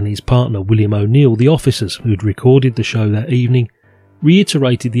Lane and his partner William O'Neill, the officers who'd recorded the show that evening,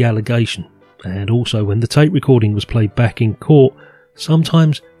 reiterated the allegation, and also when the tape recording was played back in court,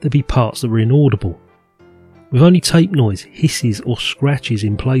 sometimes there'd be parts that were inaudible. With only tape noise, hisses or scratches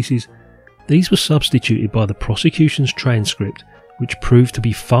in places, these were substituted by the prosecution's transcript, which proved to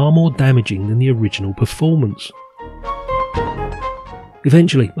be far more damaging than the original performance.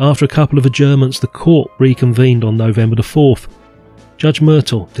 Eventually, after a couple of adjournments, the court reconvened on November the 4th. Judge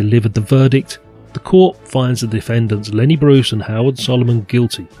Murtaugh delivered the verdict. The court finds the defendants Lenny Bruce and Howard Solomon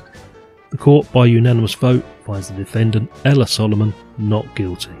guilty. The court, by unanimous vote, finds the defendant Ella Solomon not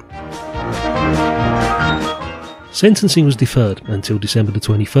guilty. Sentencing was deferred until December the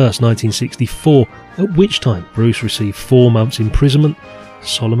 21st, 1964, at which time Bruce received 4 months imprisonment.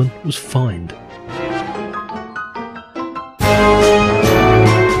 Solomon was fined.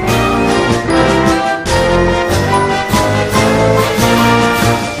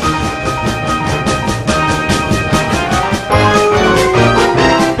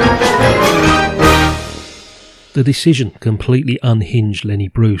 The decision completely unhinged Lenny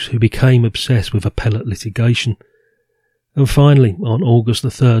Bruce, who became obsessed with appellate litigation. And finally, on August the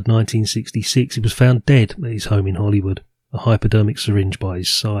 3rd, 1966, he was found dead at his home in Hollywood, a hypodermic syringe by his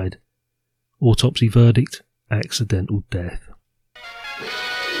side. Autopsy verdict, accidental death.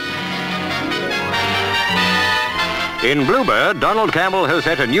 In Bluebird, Donald Campbell has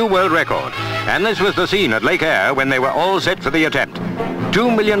set a new world record. And this was the scene at Lake Eyre when they were all set for the attempt.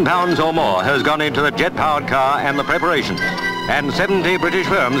 £2 million or more has gone into the jet-powered car and the preparations, and 70 British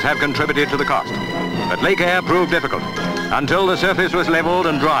firms have contributed to the cost. But Lake Eyre proved difficult. Until the surface was levelled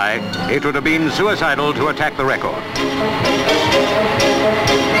and dry, it would have been suicidal to attack the record.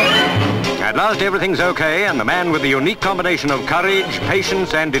 At last everything's okay, and the man with the unique combination of courage,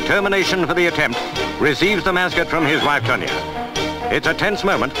 patience and determination for the attempt receives the mascot from his wife Tonya. It's a tense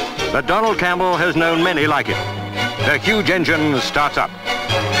moment, but Donald Campbell has known many like it. The huge engine starts up.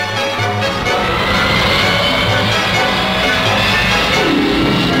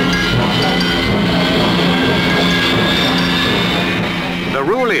 The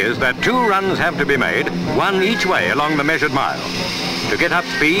rule is that 2 runs have to be made, 1 each way along the measured mile. To get up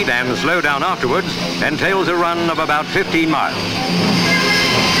speed and slow down afterwards entails a run of about 15 miles.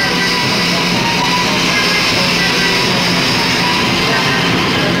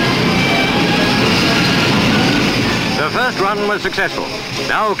 The first run was successful.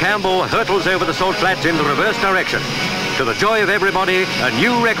 Now Campbell hurtles over the salt flats in the reverse direction. To the joy of everybody, a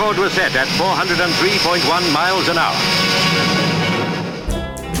new record was set at 403.1 miles an hour.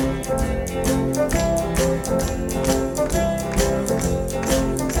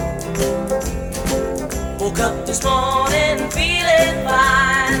 Woke up this morning feeling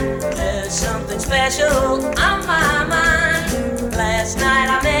fine. There's something special on my mind. Last night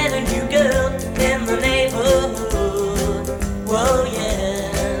I met a new girl in the neighborhood. Whoa,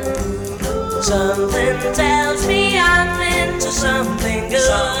 yeah. Something tells me I'm into something good.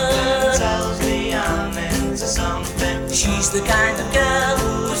 Something tells me I'm into something. She's the kind of girl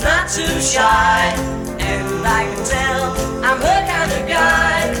who's not too shy, and I can tell I'm her kind of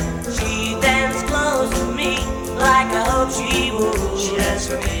guy. She danced close to me like I hope she would. She danced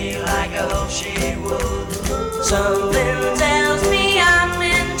with me like I hope she would. Something tells me I'm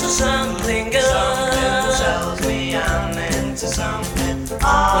into something good. Something tells me I'm into something. We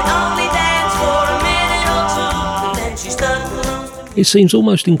only danced for a minute or two, and then she stuck close to me. It seems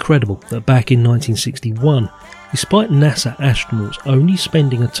almost incredible that back in 1961, despite NASA astronauts only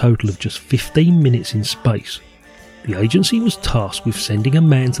spending a total of just 15 minutes in space, the agency was tasked with sending a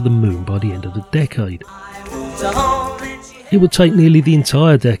man to the moon by the end of the decade. It would take nearly the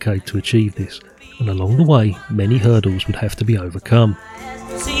entire decade to achieve this, and along the way many hurdles would have to be overcome.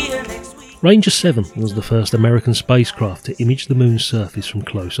 Ranger 7 was the first American spacecraft to image the moon's surface from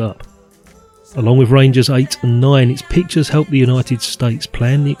close up. Along with Rangers 8 and 9, its pictures helped the United States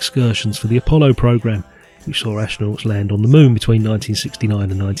plan the excursions for the Apollo program, which saw astronauts land on the moon between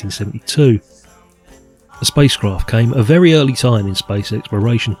 1969 and 1972. The spacecraft came at a very early time in space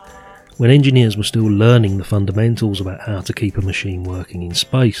exploration, when engineers were still learning the fundamentals about how to keep a machine working in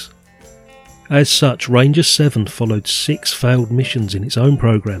space. As such, Ranger 7 followed 6 failed missions in its own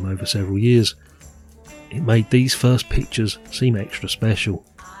program over several years. It made these first pictures seem extra special.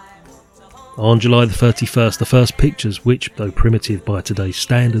 On July the 31st, the first pictures, which, though primitive by today's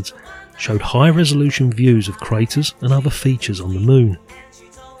standards, showed high-resolution views of craters and other features on the moon.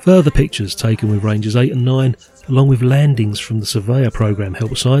 Further pictures taken with Rangers 8 and 9, along with landings from the Surveyor program,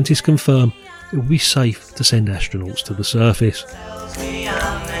 helped scientists confirm it would be safe to send astronauts to the surface.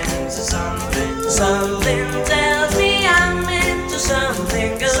 Something tells me I'm into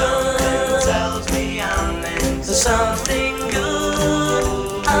something good. Something tells me I'm into something good.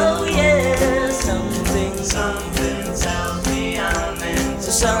 Oh yeah, something tells me I'm into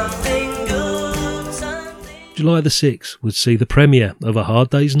something good. July the 6th would see the premiere of A Hard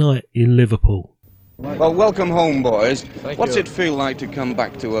Day's Night in Liverpool. Well, welcome home, boys. What's you. it feel like to come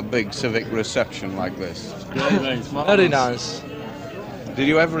back to a big civic reception like this? Very nice. Did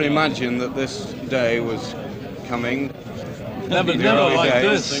you ever imagine that this day was coming? Never early like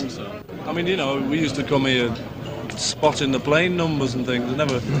days? this. I mean, you know, we used to come here spotting the plane numbers and things. I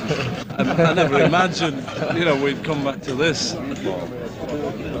never imagined, you know, we'd come back to this.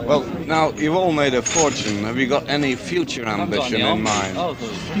 Well, now, you've all made a fortune. Have you got any future ambition in mind? No,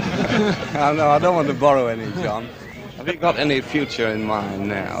 I don't want to borrow any, John. Have you got any future in mind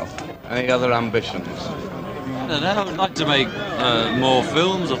now? Any other ambitions? I don't know, I'd like to make more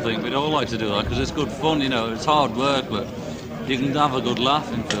films, I think. We'd all like to do that because it's good fun, you know. It's hard work, but you can have a good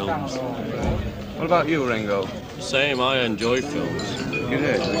laugh in films. What about you, Ringo? Same, I enjoy films. You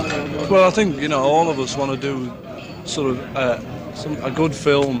did? Well, I think, you know, all of us want to do sort of a good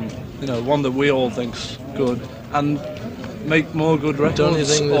film, you know, one that we all think's good, and make more good records. Don't you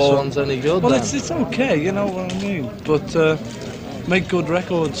think this one's any good? Well, it's okay, you know what I mean. But make good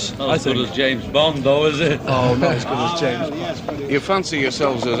records. Not as good as James Bond, though, is it? Oh, not as good as James Bond. You fancy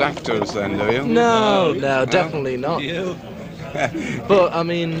yourselves as actors, then, do you? No, definitely not. You?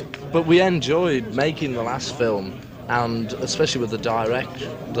 But we enjoyed making the last film, and especially with the director.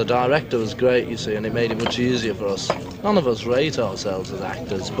 The director was great, you see, and it made it much easier for us. None of us rate ourselves as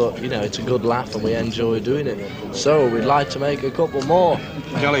actors, but, you know, it's a good laugh and we enjoy doing it. So we'd like to make a couple more.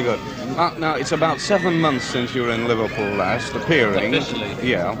 Jolly good. Now, it's about 7 months since you were in Liverpool last, appearing. Officially.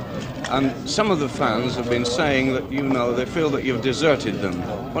 Yeah. And some of the fans have been saying that, you know, they feel that you've deserted them.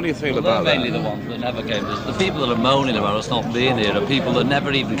 What do you feel about they're that? mainly the ones that never came to... The people that are moaning about us not being here are people that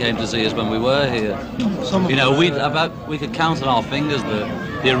never even came to see us when we were here. You know, we could count on our fingers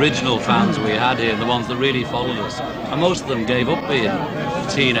the original fans we had here, the ones that really followed us. And most of them gave up being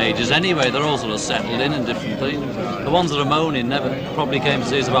teenagers anyway. They're all sort of settled in different things. The ones that are moaning never probably came to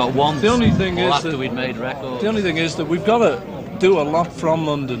see us about once. The only thing is after that we'd made records. The only thing is that we've got to do a lot from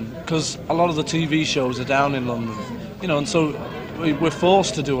London, because a lot of the TV shows are down in London, you know, and so we're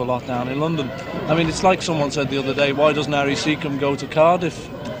forced to do a lot down in London. I mean, it's like someone said the other day, why doesn't Harry Seacombe go to Cardiff?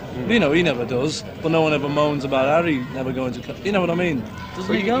 You know, he never does, but no one ever moans about Harry never going to Cardiff. You know what I mean?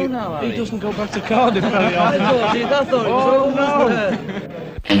 Doesn't he go now, Harry? He doesn't go back to Cardiff very often. I thought he was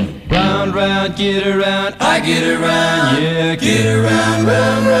Round, round, get around, I get around, yeah, get around,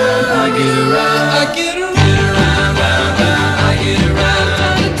 round, round, I get around, I get around, round, round, I get around,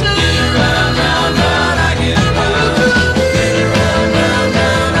 get around, round, round, I get around, get around, round,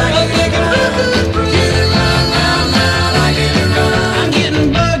 round, I get around, get around, round, round, I get around. I'm getting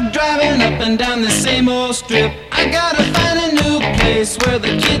bug driving up and down the same old strip. I gotta find a new place where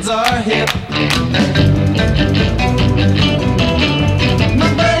the kids are hip.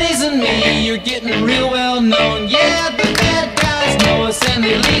 You're getting real well known, yeah, the bad guys know us and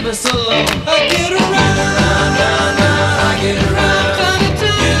they leave us alone. I get around, round, round, round, I get around,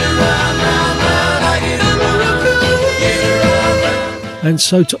 get around, round, round, I get around, get around. And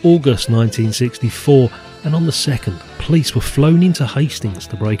so to August 1964, and on the 2nd, police were flown into Hastings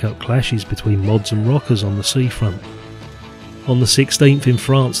to break up clashes between mods and rockers on the seafront. On the 16th in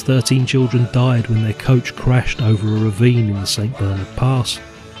France, 13 children died when their coach crashed over a ravine in the St Bernard Pass.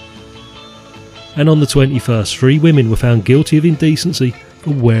 And on the 21st, 3 women were found guilty of indecency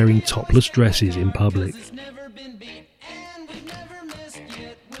for wearing topless dresses in public.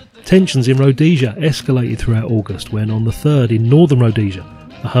 Tensions in Rhodesia escalated throughout August when on the 3rd in northern Rhodesia,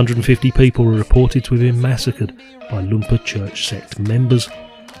 150 people were reported to have been massacred by Lumpa church sect members.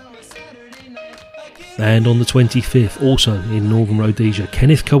 And on the 25th, also in northern Rhodesia,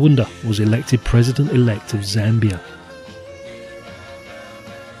 Kenneth Kaunda was elected President-elect of Zambia.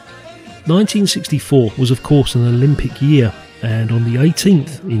 1964 was of course an Olympic year, and on the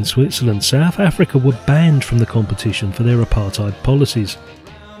 18th in Switzerland, South Africa were banned from the competition for their apartheid policies.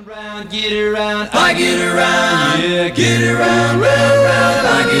 Get around, I get around, yeah, get around, round, round,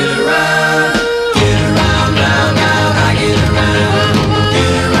 I get around, round, round, I get around,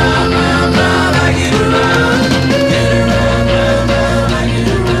 round, round, I get around, round, round, I get around, round, round, I get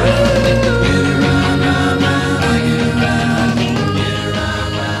around, round, round, I get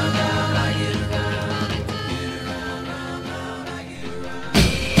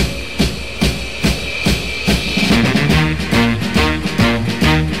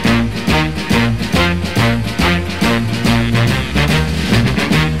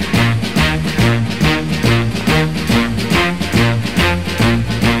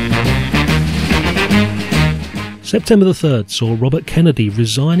September the 3rd saw Robert Kennedy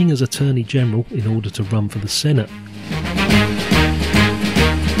resigning as Attorney General in order to run for the Senate.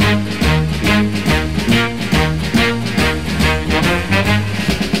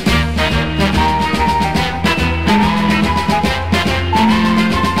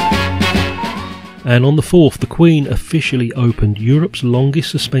 And on the 4th, the Queen officially opened Europe's longest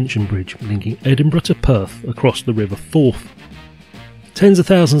suspension bridge linking Edinburgh to Perth across the River Forth. Tens of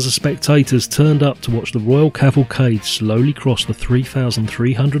thousands of spectators turned up to watch the Royal Cavalcade slowly cross the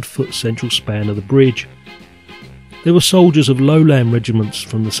 3,300-foot central span of the bridge. There were soldiers of lowland regiments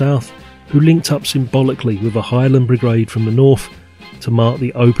from the south who linked up symbolically with a Highland Brigade from the north to mark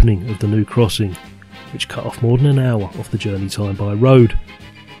the opening of the new crossing, which cut off more than an hour off the journey time by road.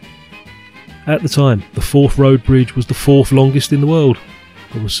 At the time, the Forth Road Bridge was the fourth longest in the world,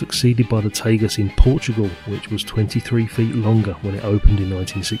 but was succeeded by the Tagus in Portugal, which was 23 feet longer when it opened in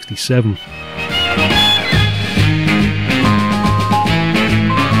 1967.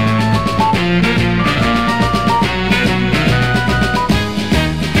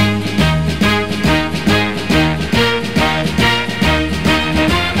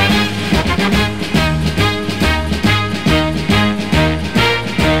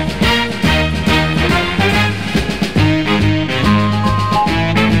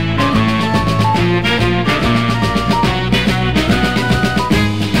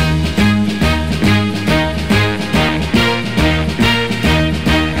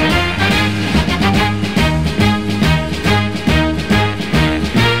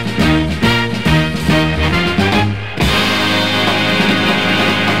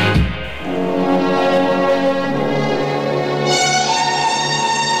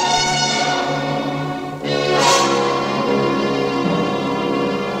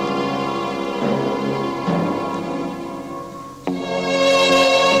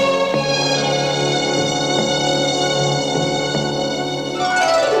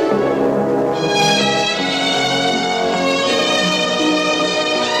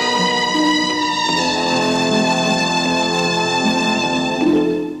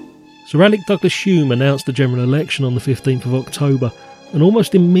 Sir Alec Douglas Hume announced the general election on the 15th of October, and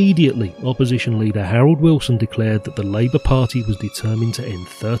almost immediately opposition leader Harold Wilson declared that the Labour Party was determined to end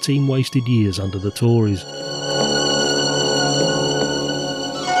 13 wasted years under the Tories.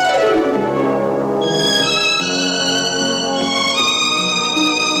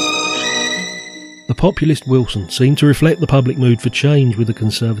 The populist Wilson seemed to reflect the public mood for change, with the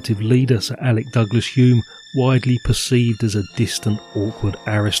Conservative leader Sir Alec Douglas Hume widely perceived as a distant, awkward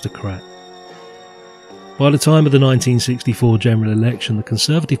aristocrat. By the time of the 1964 general election, the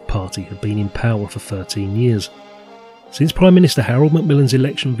Conservative Party had been in power for 13 years. Since Prime Minister Harold Macmillan's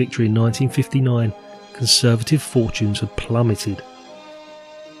election victory in 1959, Conservative fortunes had plummeted.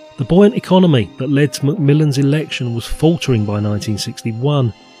 The buoyant economy that led to Macmillan's election was faltering by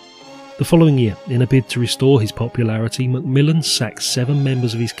 1961. The following year, in a bid to restore his popularity, Macmillan sacked 7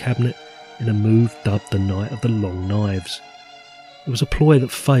 members of his cabinet in a move dubbed the Night of the Long Knives. It was a ploy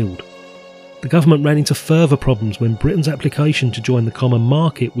that failed. The government ran into further problems when Britain's application to join the common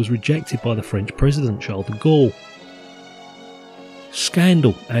market was rejected by the French President Charles de Gaulle.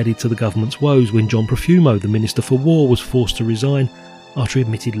 Scandal added to the government's woes when John Profumo, the Minister for War, was forced to resign after he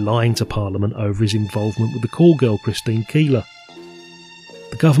admitted lying to Parliament over his involvement with the call girl Christine Keeler.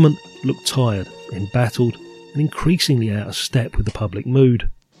 The government looked tired, embattled, and increasingly out of step with the public mood.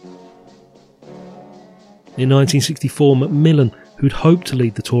 In 1964, Macmillan, who'd hoped to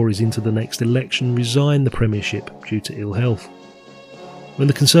lead the Tories into the next election, resigned the premiership due to ill health. When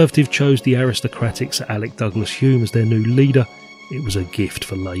the Conservatives chose the aristocratic Sir Alec Douglas Hume as their new leader, it was a gift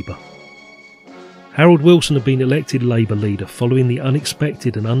for Labour. Harold Wilson had been elected Labour leader following the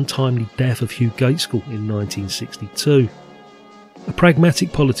unexpected and untimely death of Hugh Gaitskell in 1962. A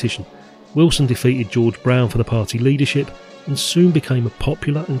pragmatic politician, Wilson defeated George Brown for the party leadership and soon became a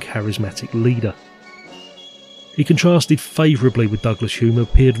popular and charismatic leader. He contrasted favourably with Douglas Hume, who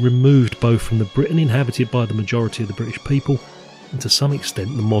appeared removed both from the Britain inhabited by the majority of the British people and to some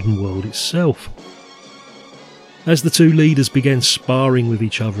extent the modern world itself. As the two leaders began sparring with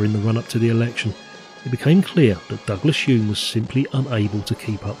each other in the run-up to the election, it became clear that Douglas Hume was simply unable to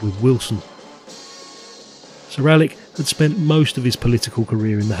keep up with Wilson. Sir Alec had spent most of his political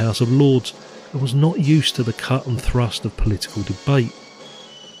career in the House of Lords and was not used to the cut and thrust of political debate.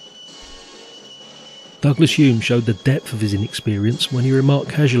 Douglas Hume showed the depth of his inexperience when he remarked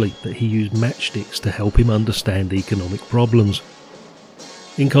casually that he used matchsticks to help him understand economic problems.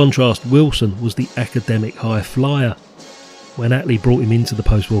 In contrast, Wilson was the academic high flyer. When Attlee brought him into the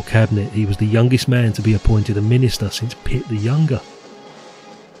post-war cabinet, he was the youngest man to be appointed a minister since Pitt the Younger.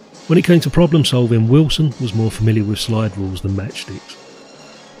 When it came to problem solving, Wilson was more familiar with slide rules than matchsticks.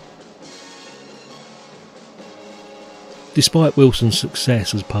 Despite Wilson's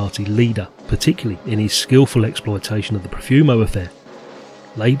success as party leader, particularly in his skillful exploitation of the Profumo affair,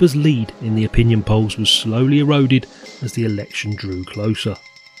 Labour's lead in the opinion polls was slowly eroded as the election drew closer.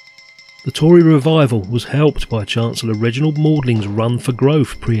 The Tory revival was helped by Chancellor Reginald Maudling's Run for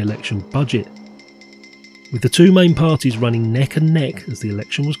Growth pre-election budget. With the two main parties running neck and neck as the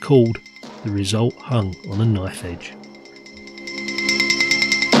election was called, the result hung on a knife edge.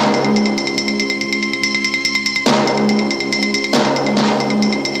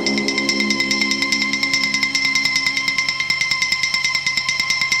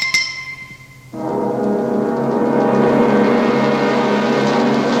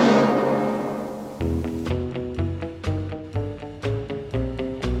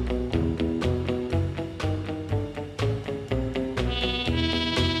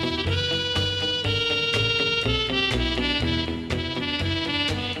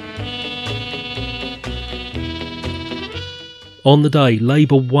 On the day,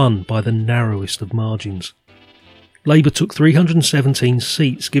 Labour won by the narrowest of margins. Labour took 317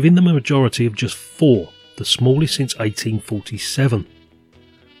 seats, giving them a majority of just 4, the smallest since 1847.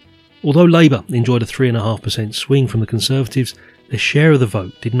 Although Labour enjoyed a 3.5% swing from the Conservatives, their share of the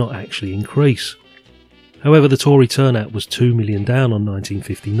vote did not actually increase. However, the Tory turnout was 2 million down on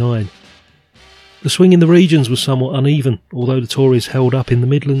 1959. The swing in the regions was somewhat uneven. Although the Tories held up in the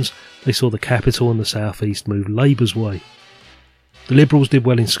Midlands, they saw the capital and the South East move Labour's way. The Liberals did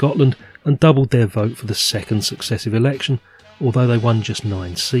well in Scotland and doubled their vote for the second successive election, although they won just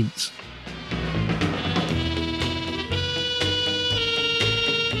 9 seats.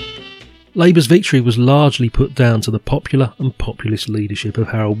 Labour's victory was largely put down to the popular and populist leadership of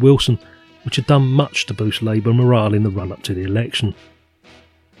Harold Wilson, which had done much to boost Labour morale in the run-up to the election.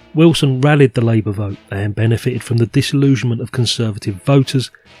 Wilson rallied the Labour vote and benefited from the disillusionment of Conservative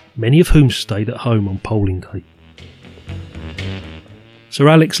voters, many of whom stayed at home on polling day. Sir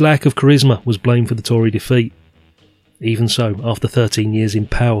Alec's lack of charisma was blamed for the Tory defeat. Even so, after 13 years in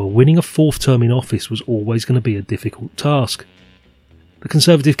power, winning a 4th term in office was always going to be a difficult task. The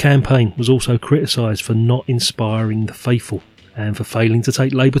Conservative campaign was also criticised for not inspiring the faithful and for failing to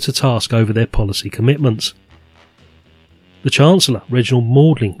take Labour to task over their policy commitments. The Chancellor, Reginald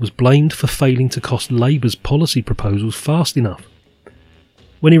Maudling, was blamed for failing to cost Labour's policy proposals fast enough.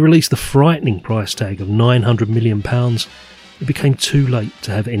 When he released the frightening price tag of £900 million, it became too late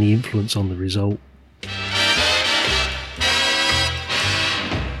to have any influence on the result.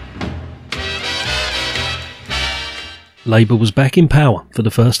 Labour was back in power for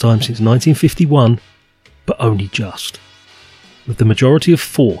the first time since 1951, but only just. With the majority of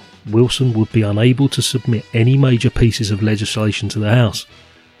 4, Wilson would be unable to submit any major pieces of legislation to the House.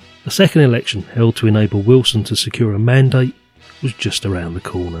 A second election held to enable Wilson to secure a mandate was just around the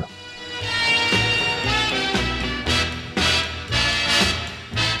corner.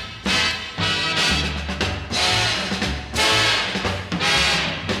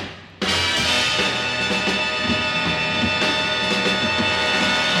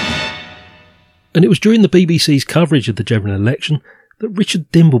 And it was during the BBC's coverage of the general election that Richard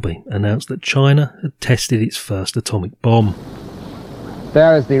Dimbleby announced that China had tested its first atomic bomb.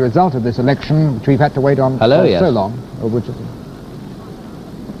 There is the result of this election, which we've had to wait on so long.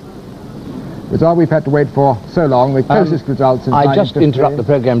 Result we've had to wait for so long, the closest results in I just interrupt the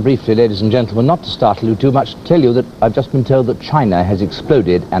programme briefly, ladies and gentlemen, not to startle you too much, to tell you that I've just been told that China has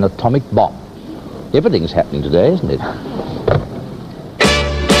exploded an atomic bomb. Everything's happening today, isn't it?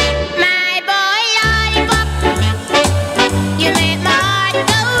 You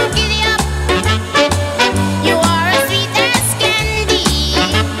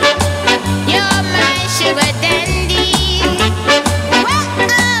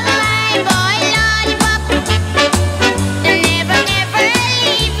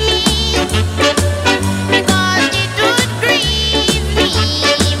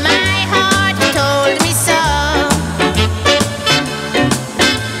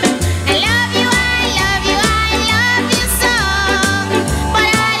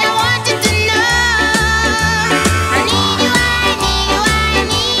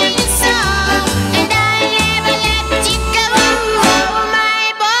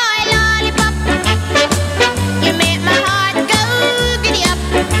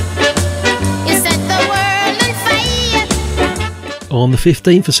On the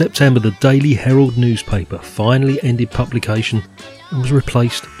 15th of September, the Daily Herald newspaper finally ended publication and was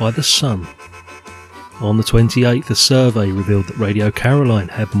replaced by The Sun. On the 28th, a survey revealed that Radio Caroline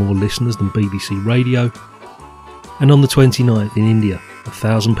had more listeners than BBC Radio. And on the 29th, in India,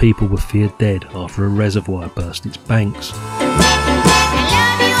 1,000 people were feared dead after a reservoir burst its banks.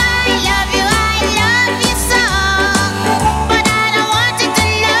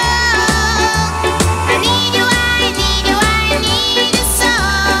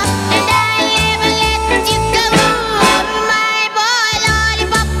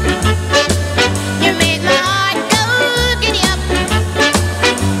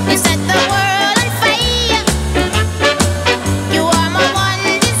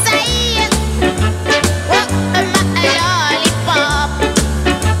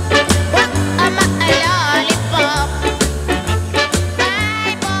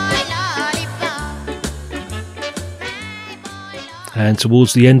 And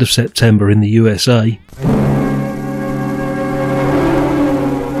towards the end of September in the USA,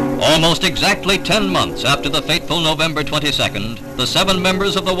 almost exactly 10 months after the fateful November 22nd, the 7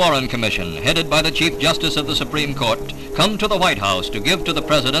 members of the Warren Commission, headed by the Chief Justice of the Supreme Court, come to the White House to give to the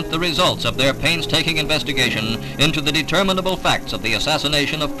President the results of their painstaking investigation into the determinable facts of the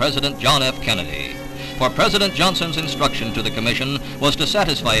assassination of President John F. Kennedy. For President Johnson's instruction to the Commission was to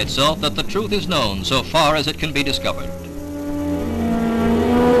satisfy itself that the truth is known so far as it can be discovered.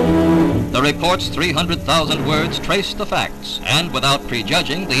 The report's 300,000 words traced the facts, and without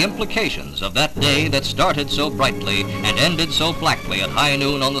prejudging the implications of that day that started so brightly and ended so blackly at high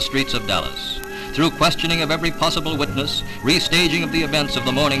noon on the streets of Dallas. Through questioning of every possible witness, restaging of the events of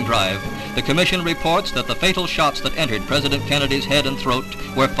the morning drive, the Commission reports that the fatal shots that entered President Kennedy's head and throat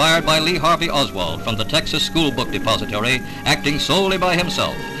were fired by Lee Harvey Oswald from the Texas School Book Depository, acting solely by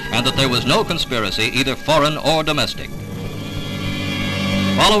himself, and that there was no conspiracy, either foreign or domestic.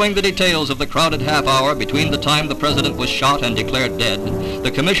 Following the details of the crowded half hour between the time the President was shot and declared dead, the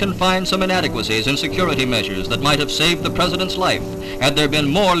Commission finds some inadequacies in security measures that might have saved the President's life had there been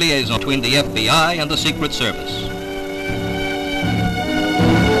more liaison between the FBI and the Secret Service.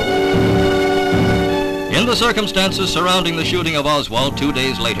 In the circumstances surrounding the shooting of Oswald 2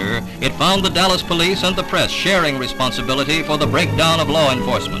 days later, it found the Dallas police and the press sharing responsibility for the breakdown of law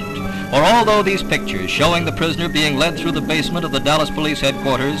enforcement. For although these pictures showing the prisoner being led through the basement of the Dallas Police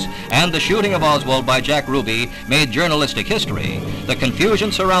Headquarters and the shooting of Oswald by Jack Ruby made journalistic history, the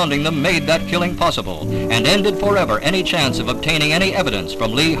confusion surrounding them made that killing possible and ended forever any chance of obtaining any evidence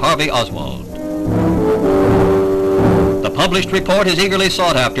from Lee Harvey Oswald. The published report is eagerly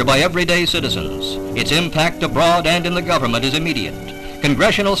sought after by everyday citizens. Its impact abroad and in the government is immediate.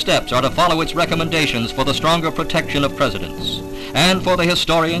 Congressional steps are to follow its recommendations for the stronger protection of presidents. And for the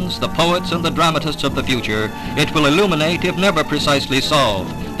historians, the poets, and the dramatists of the future, it will illuminate, if never precisely solve,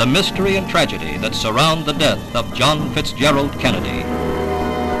 the mystery and tragedy that surround the death of John Fitzgerald Kennedy.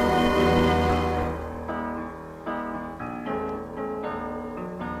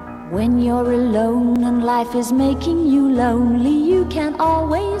 When you're alone and life is making you lonely, you can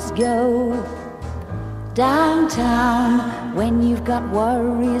always go downtown. When you've got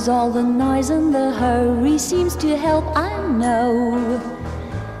worries, all the noise and the hurry seems to help, I know.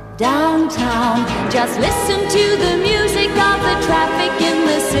 Downtown, just listen to the music of the traffic in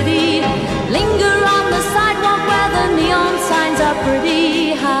the city. Linger on the sidewalk where the neon signs are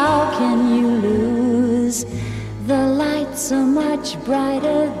pretty. How can you lose? The lights are much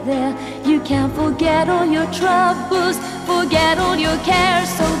brighter there. You can't forget all your troubles, forget all your cares.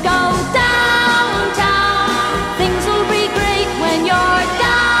 So go downtown. Things will be great when you're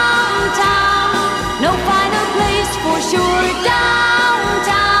downtown. No finer place for sure.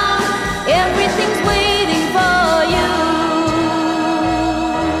 Downtown, everything's waiting for you.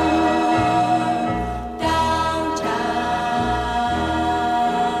 Downtown.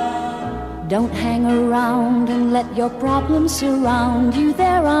 Don't hang around and let your problems surround you.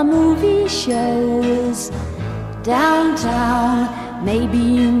 There are movie shows downtown. Maybe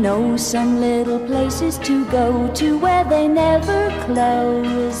you know some little places to go to where they never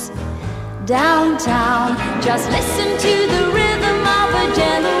close. Downtown, just listen to the rhythm of a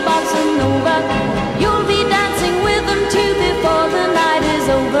gentle bossa nova. You'll be dancing with them too before the night is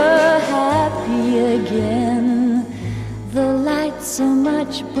over. Happy again. The lights are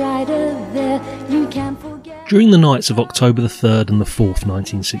much brighter there. You can't forget. During the nights of October the 3rd and the 4th,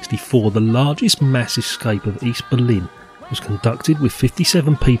 1964, the largest mass escape of East Berlin was conducted, with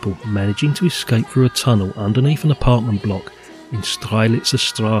 57 people managing to escape through a tunnel underneath an apartment block in Strelitzer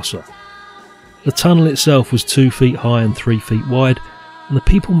Strasse. The tunnel itself was 2 feet high and 3 feet wide, and the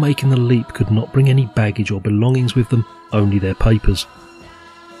people making the leap could not bring any baggage or belongings with them, only their papers.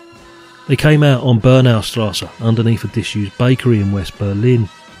 They came out on Bernaustrasse, underneath a disused bakery in West Berlin.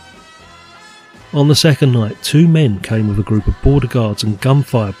 On the second night, 2 men came with a group of border guards and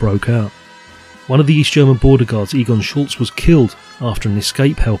gunfire broke out. One of the East German border guards, Egon Schultz, was killed after an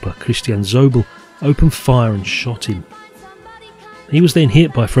escape helper, Christian Zobel, opened fire and shot him. He was then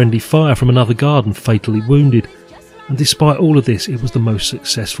hit by friendly fire from another guard and fatally wounded, and despite all of this, it was the most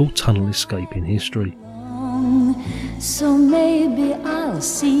successful tunnel escape in history. So maybe I'll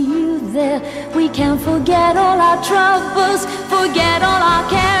see you there. We can forget all our troubles, forget all our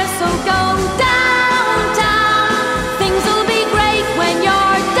cares. So go downtown. Things will be great when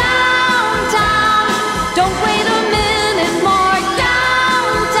you're downtown. Don't wait a minute more.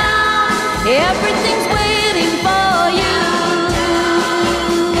 Downtown, everything's waiting for you.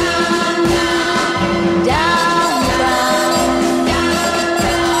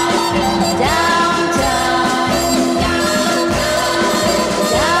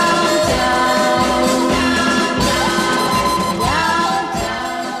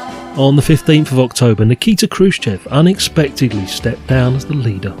 On the 15th of October, Nikita Khrushchev unexpectedly stepped down as the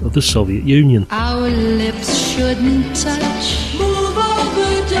leader of the Soviet Union. Our lips shouldn't touch. Move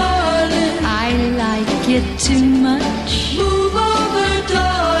over, darling. I like it too much. Move over,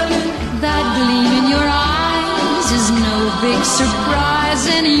 darling. That gleam in your eyes is no big surprise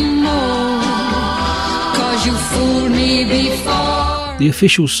anymore. 'Cause you fooled me before. The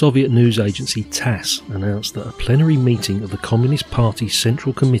official Soviet news agency TASS announced that a plenary meeting of the Communist Party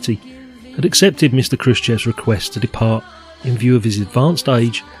Central Committee had accepted Mr. Khrushchev's request to depart in view of his advanced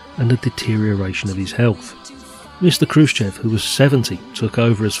age and the deterioration of his health. Mr. Khrushchev, who was 70, took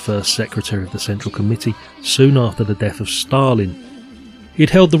over as first secretary of the Central Committee soon after the death of Stalin. He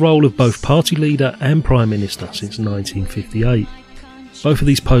had held the role of both party leader and prime minister since 1958. Both of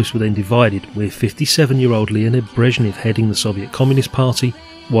these posts were then divided, with 57-year-old Leonid Brezhnev heading the Soviet Communist Party,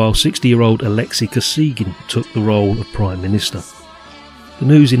 while 60-year-old Alexei Kosygin took the role of Prime Minister. The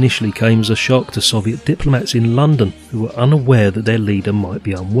news initially came as a shock to Soviet diplomats in London, who were unaware that their leader might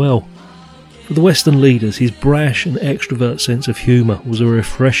be unwell. For the Western leaders, his brash and extrovert sense of humour was a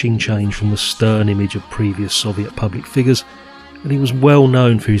refreshing change from the stern image of previous Soviet public figures, and he was well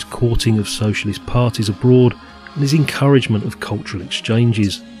known for his courting of socialist parties abroad and his encouragement of cultural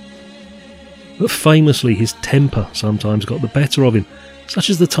exchanges. But famously, his temper sometimes got the better of him, such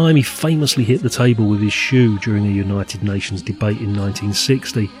as the time he famously hit the table with his shoe during a United Nations debate in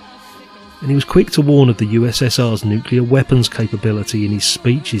 1960. And he was quick to warn of the USSR's nuclear weapons capability in his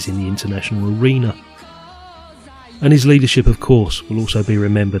speeches in the international arena. And his leadership, of course, will also be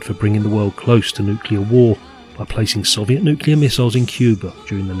remembered for bringing the world close to nuclear war by placing Soviet nuclear missiles in Cuba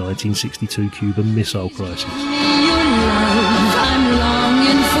during the 1962 Cuban Missile Crisis. I'm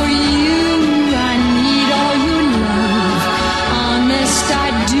longing for you. I need all your love. Honest,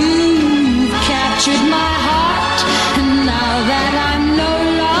 I do. You've captured my heart, and now that I'm no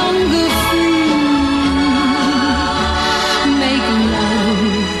longer free, make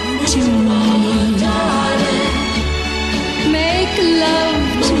love to me, darling. Make love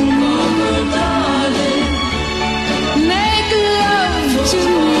to me, darling. Make love to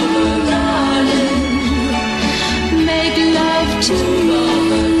me, darling. Make love to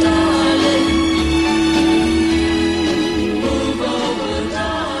me, darling. Move over,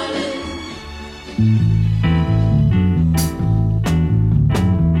 darling.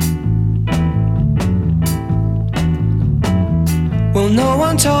 Well, no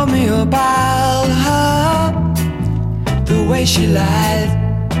one told me about her, the way she lied.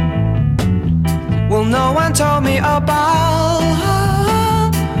 Well, no one told me about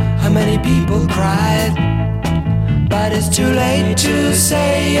her, how many people cried. But it's too late to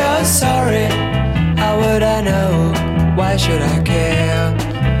say you're sorry. How would I know? Why should I care?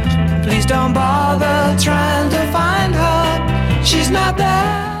 Please don't bother trying to find her. She's not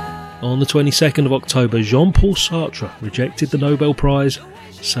there. On the 22nd of October, Jean-Paul Sartre rejected the Nobel Prize,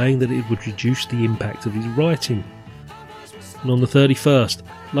 saying that it would reduce the impact of his writing. And on the 31st,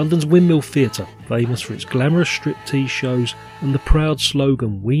 London's Windmill Theatre, famous for its glamorous striptease shows and the proud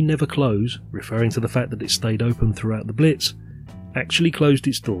slogan "We Never Close," referring to the fact that it stayed open throughout the Blitz, actually closed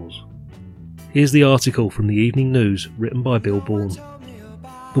its doors. Here's the article from the Evening News, written by Bill Bourne.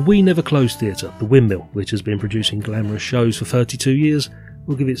 The We Never Close Theatre, the Windmill, which has been producing glamorous shows for 32 years,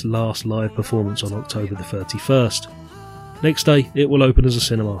 will give its last live performance on October the 31st. Next day, it will open as a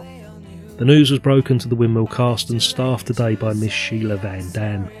cinema. The news was broken to the Windmill cast and staff today by Miss Sheila Van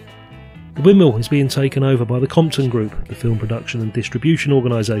Dam. The Windmill is being taken over by the Compton Group, the film production and distribution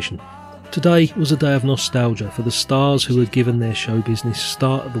organisation. Today was a day of nostalgia for the stars who had given their show business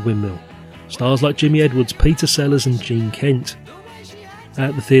start at the Windmill. Stars like Jimmy Edwards, Peter Sellers and Gene Kent.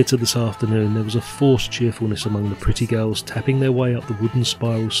 At the theatre this afternoon there was a forced cheerfulness among the pretty girls tapping their way up the wooden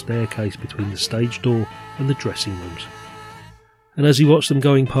spiral staircase between the stage door and the dressing rooms. And as he watched them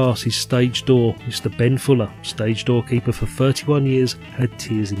going past his stage door, Mr. Ben Fuller, stage doorkeeper for 31 years, had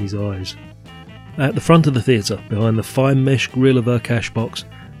tears in his eyes. At the front of the theatre, behind the fine mesh grille of her cash box,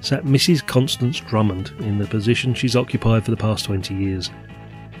 sat Mrs. Constance Drummond in the position she's occupied for the past 20 years.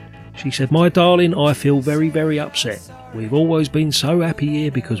 She said, "My darling, I feel very, very upset. We've always been so happy here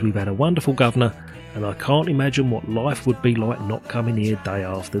because we've had a wonderful governor, and I can't imagine what life would be like not coming here day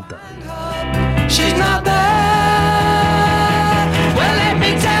after day." She's not there. Well, let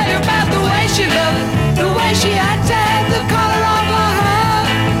me tell you about the way she looked, the way she acted, the colour of her hair.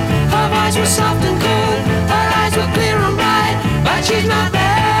 Her voice was soft and cool, her eyes were clear and bright, but she's not there.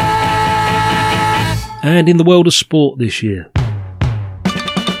 And in the world of sport this year,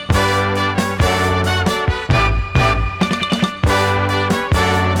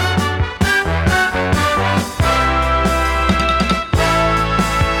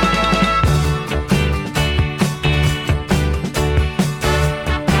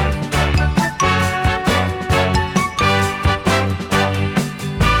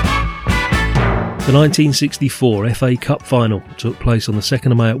 the 1964 FA Cup final took place on the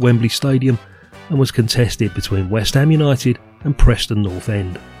 2nd of May at Wembley Stadium and was contested between West Ham United and Preston North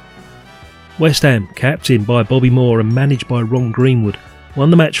End. West Ham, captained by Bobby Moore and managed by Ron Greenwood,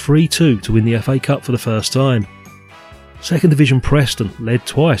 won the match 3-2 to win the FA Cup for the first time. Second Division Preston led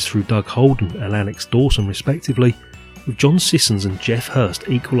twice through Doug Holden and Alex Dawson respectively, with John Sissons and Jeff Hurst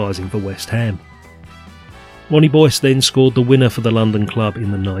equalising for West Ham. Ronnie Boyce then scored the winner for the London club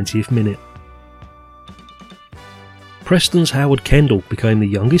in the 90th minute. Preston's Howard Kendall became the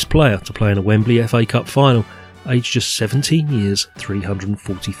youngest player to play in a Wembley FA Cup final, aged just 17 years,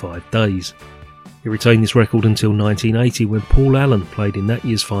 345 days. He retained this record until 1980 when Paul Allen played in that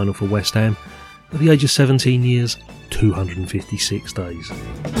year's final for West Ham at the age of 17 years, 256 days.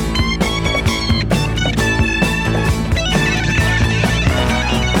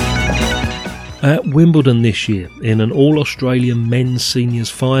 At Wimbledon this year, in an All-Australian Men's Seniors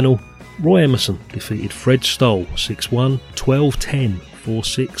final, Roy Emerson defeated Fred Stoll 6-1, 12-10,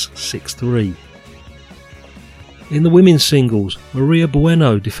 4-6, 6-3. In the women's singles, Maria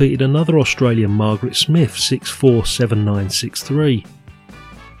Bueno defeated another Australian, Margaret Smith, 6-4, 7-9, 6-3.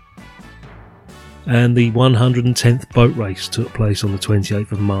 And the 110th boat race took place on the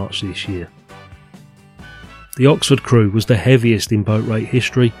 28th of March this year. The Oxford Crew was the heaviest in boat rate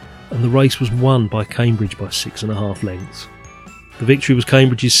history, and the race was won by Cambridge by 6.5 lengths. The victory was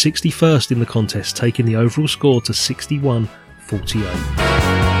Cambridge's 61st in the contest, taking the overall score to 61-48.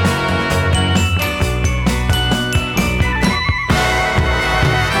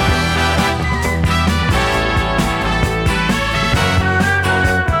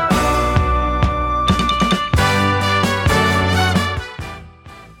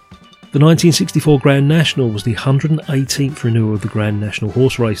 The 1964 Grand National was the 118th renewal of the Grand National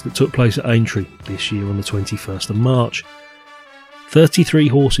horse race that took place at Aintree this year on the 21st of March. 33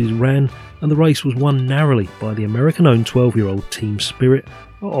 horses ran, and the race was won narrowly by the American-owned 12-year-old Team Spirit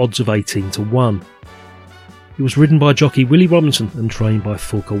at odds of 18-1. It was ridden by jockey Willie Robinson and trained by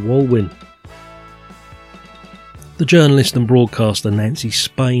Fulker Walwyn. The journalist and broadcaster Nancy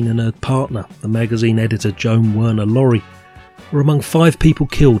Spain and her partner, the magazine editor Joan Werner Laurie, were among 5 people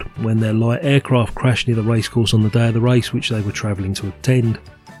killed when their light aircraft crashed near the racecourse on the day of the race which they were travelling to attend.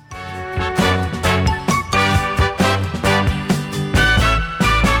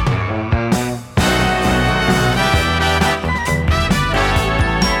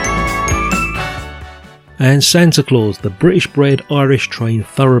 And Santa Claus, the British-bred, Irish-trained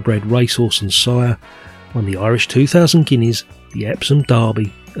thoroughbred racehorse and sire, won the Irish 2000 Guineas, the Epsom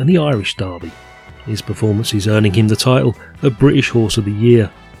Derby and the Irish Derby. His performances earning him the title of British Horse of the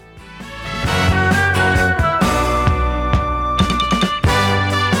Year.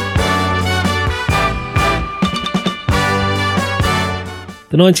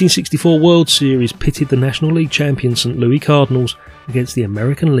 The 1964 World Series pitted the National League champion St. Louis Cardinals against the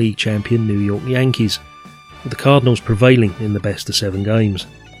American League champion New York Yankees, with the Cardinals prevailing in the best of 7 games.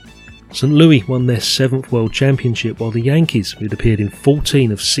 St. Louis won their 7th World Championship, while the Yankees, who had appeared in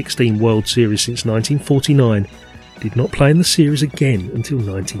 14 of 16 World Series since 1949, did not play in the series again until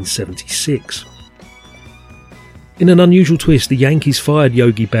 1976. In an unusual twist, the Yankees fired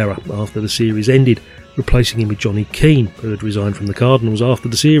Yogi Berra after the series ended, replacing him with Johnny Keane, who had resigned from the Cardinals after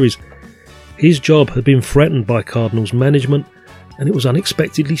the series. His job had been threatened by Cardinals management, and it was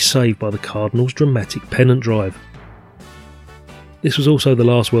unexpectedly saved by the Cardinals' dramatic pennant drive. This was also the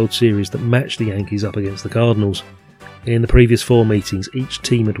last World Series that matched the Yankees up against the Cardinals. In the previous 4 meetings, each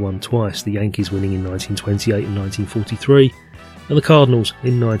team had won twice, the Yankees winning in 1928 and 1943, and the Cardinals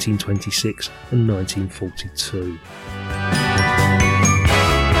in 1926 and 1942.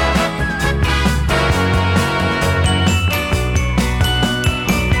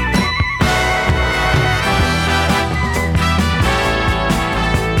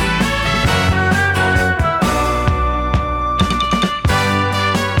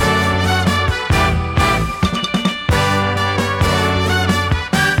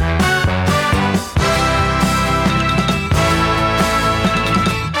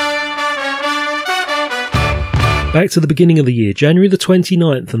 Back to the beginning of the year, January the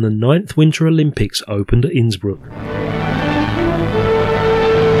 29th, and the 9th Winter Olympics opened at Innsbruck.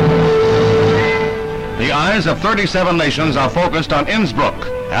 The eyes of 37 nations are focused on Innsbruck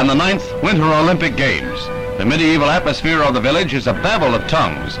and the 9th Winter Olympic Games. The medieval atmosphere of the village is a babble of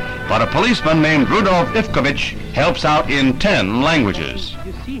tongues, but a policeman named Rudolf Ivkovich helps out in 10 languages.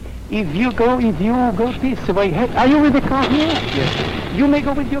 You see, if you go this way, are you with the car here? Yes. You may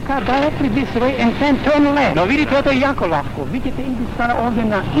go with your car directly this way and then turn left. No vidite, ovo je jako lako. Vidite, ide sada ovdje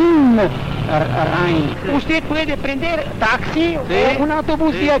na in Rhein. Usted puede prender taksi, un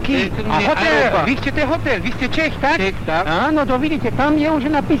autobus je aquí. A hotel, vi ćete hotel, vi ste Čeh, tak? Čeh, tak. No to vidite, tam je už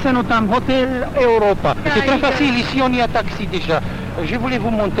napisano tam, Hotel Europa. C'est très facile, ici on y a taxi déjà. Je voulais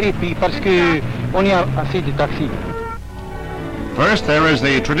vous montrer, puis, parce que on y a assez de taxis. First, there is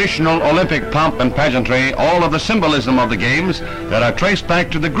the traditional Olympic pomp and pageantry, all of the symbolism of the games that are traced back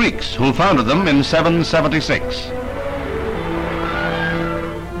to the Greeks who founded them in 776.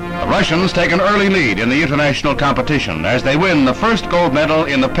 The Russians take an early lead in the international competition as they win the first gold medal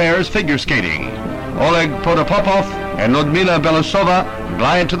in the pairs figure skating. Oleg Podopopov and Ludmila Belousova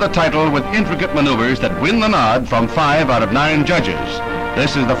glide to the title with intricate maneuvers that win the nod from 5 out of 9 judges.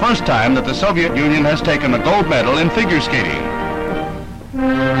 This is the first time that the Soviet Union has taken a gold medal in figure skating. The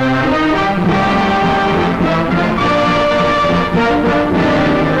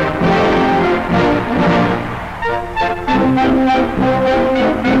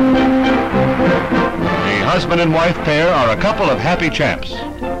husband and wife pair are a couple of happy champs.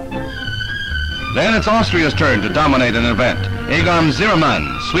 Then it's Austria's turn to dominate an event. Egon Zimmermann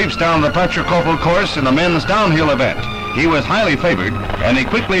sweeps down the Patriarchal course in the men's downhill event. He was highly favored, and he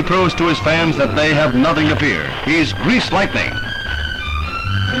quickly proves to his fans that they have nothing to fear. He's Grease Lightning.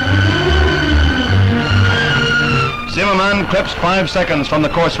 Zimmermann clips 5 seconds from the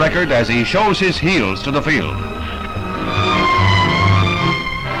course record as he shows his heels to the field.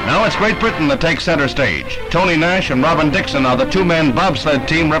 Now it's Great Britain that takes center stage. Tony Nash and Robin Dixon are the 2-man bobsled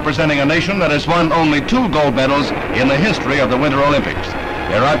team representing a nation that has won only 2 gold medals in the history of the Winter Olympics.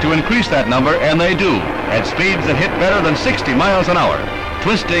 They're out to increase that number, and they do, at speeds that hit better than 60 miles an hour.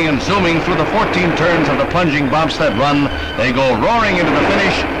 Twisting and zooming through the 14 turns of the plunging bobsled run, they go roaring into the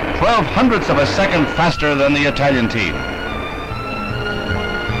finish 0.12 of a second faster than the Italian team.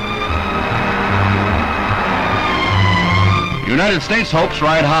 United States hopes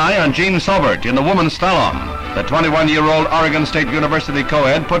ride high on Jean Saubert in the women's slalom. The 21-year-old Oregon State University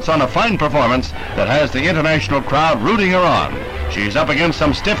co-ed puts on a fine performance that has the international crowd rooting her on. She's up against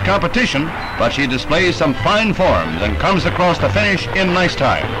some stiff competition, but she displays some fine forms and comes across the finish in nice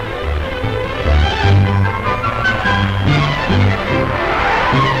time.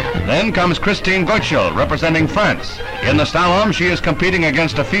 Then comes Christine Goetschel, representing France. In the slalom, she is competing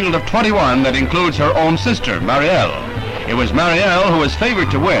against a field of 21 that includes her own sister, Marielle. It was Marielle who was favored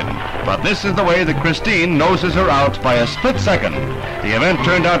to win, but this is the way that Christine noses her out by a split second. The event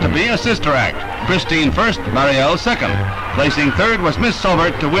turned out to be a sister act. Christine first, Marielle second. Placing third was Miss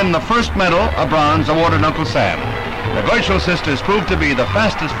Saubert to win the first medal, a bronze awarded Uncle Sam. The Goetschel sisters proved to be the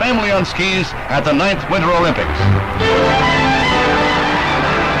fastest family on skis at the 9th Winter Olympics.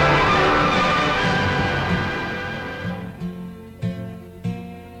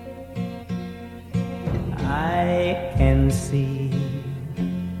 I can see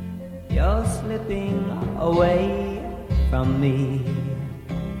you're slipping away from me,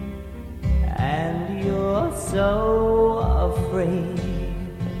 and you're so afraid.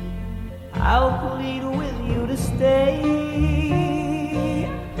 I'll plead with you to stay,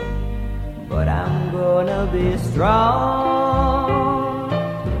 but I'm gonna be strong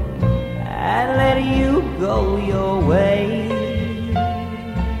and let you go your way.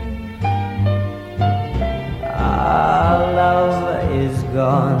 Our love is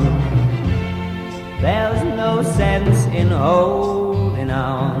gone. There's no sense in holding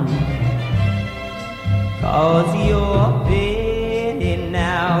on, 'cause you're big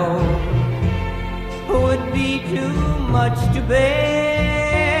much to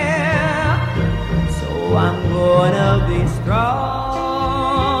bear, so I'm gonna be strong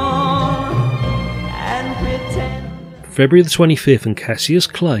and pretend. February the 25th and Cassius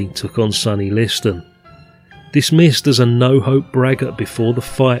Clay took on Sonny Liston. Dismissed as a no-hope braggart before the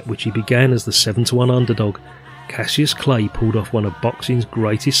fight, which he began as the 7-1 underdog, Cassius Clay pulled off one of boxing's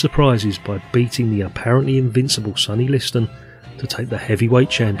greatest surprises by beating the apparently invincible Sonny Liston to take the heavyweight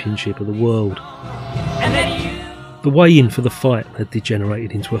championship of the world. The weigh-in for the fight had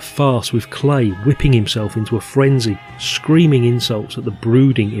degenerated into a farce, with Clay whipping himself into a frenzy, screaming insults at the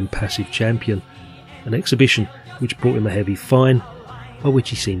brooding, impassive champion, an exhibition which brought him a heavy fine, by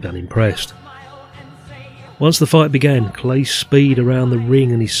which he seemed unimpressed. Once the fight began, Clay's speed around the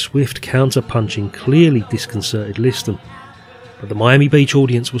ring and his swift counter-punching clearly disconcerted Liston, but the Miami Beach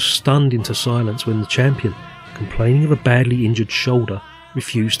audience was stunned into silence when the champion, complaining of a badly injured shoulder,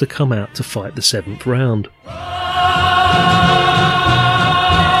 refused to come out to fight the 7th round.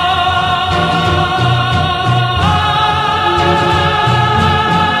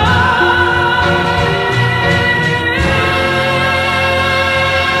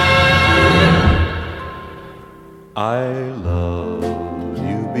 I love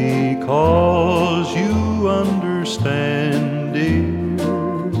you because you understand, dear,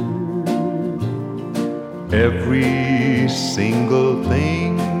 every single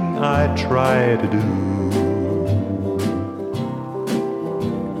thing I try to do.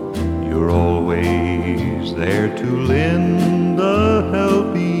 You're always there to lend a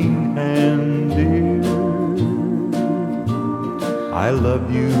helping hand, dear. I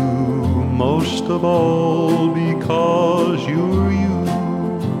love you most of all because you're you.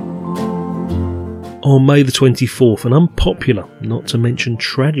 On May the 24th, an unpopular, not to mention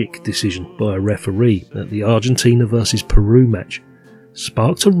tragic, decision by a referee at the Argentina vs Peru match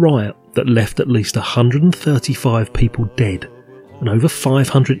sparked a riot that left at least 135 people dead and over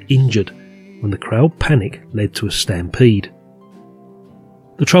 500 injured when the crowd panic led to a stampede.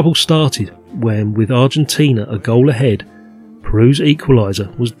 The trouble started when, with Argentina a goal ahead, Peru's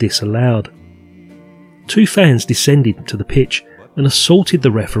equaliser was disallowed. Two fans descended to the pitch and assaulted the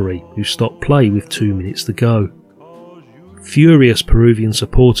referee, who stopped play with 2 minutes to go. Furious Peruvian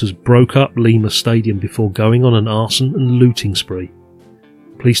supporters broke up Lima Stadium before going on an arson and looting spree.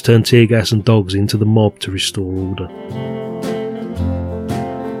 Police turned tear gas and dogs into the mob to restore order.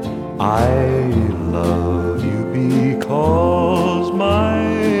 I love you because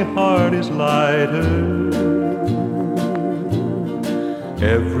my heart is lighter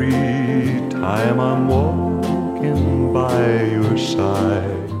every time I'm walking by your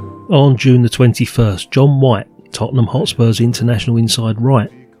side. On June the 21st, John White, Tottenham Hotspur's international inside right,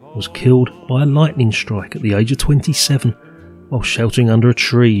 was killed by a lightning strike at the age of 27 while sheltering under a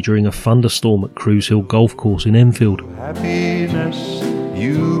tree during a thunderstorm at Cruise Hill Golf Course in Enfield. Happiness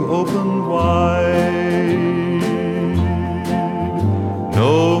you open wide,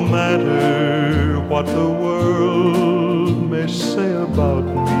 no matter what the world may say about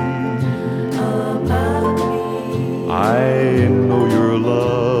me. I know your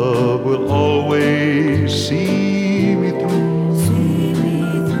love will always see me through.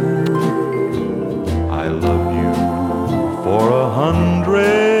 I love you for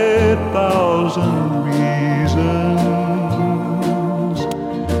 100,000 reasons,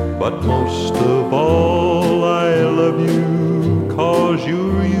 but most of all I love you 'cause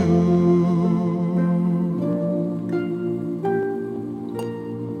you're you.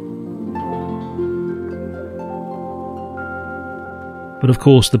 But of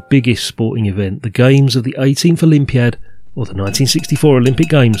course the biggest sporting event, the Games of the 18th Olympiad, or the 1964 Olympic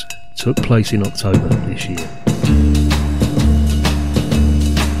Games, took place in October this year.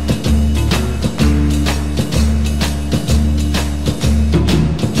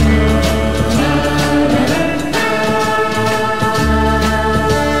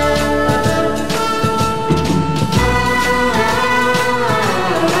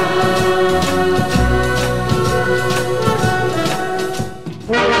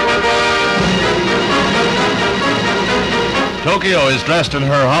 Tokyo is dressed in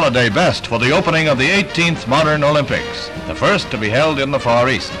her holiday best for the opening of the 18th Modern Olympics, the first to be held in the Far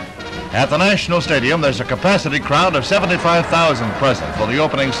East. At the National Stadium, there's a capacity crowd of 75,000 present for the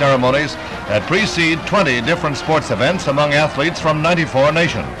opening ceremonies that precede 20 different sports events among athletes from 94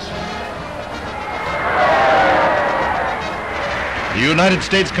 nations. The United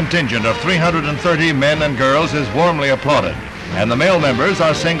States contingent of 330 men and girls is warmly applauded, and the male members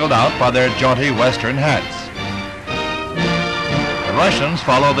are singled out by their jaunty Western hats. The Russians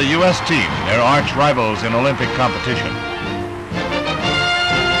follow the U.S. team, their arch rivals in Olympic competition.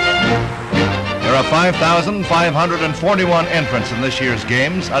 There are 5,541 entrants in this year's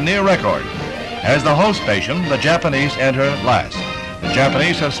games, a near record. As the host nation, the Japanese enter last. The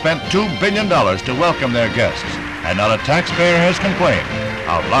Japanese have spent $2 billion to welcome their guests, and not a taxpayer has complained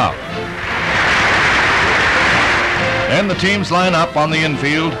out loud. Then the teams line up on the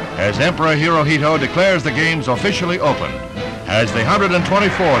infield as Emperor Hirohito declares the games officially open. As the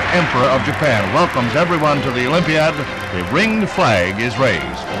 124th Emperor of Japan welcomes everyone to the Olympiad, the ringed flag is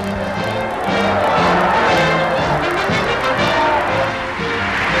raised.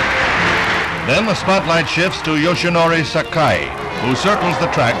 Then the spotlight shifts to Yoshinori Sakai, who circles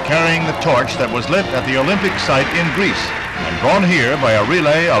the track carrying the torch that was lit at the Olympic site in Greece and drawn here by a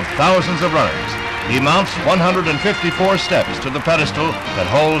relay of thousands of runners. He mounts 154 steps to the pedestal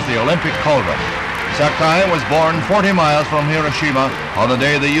that holds the Olympic cauldron. Sakai was born 40 miles from Hiroshima on the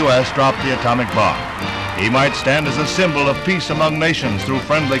day the U.S. dropped the atomic bomb. He might stand as a symbol of peace among nations through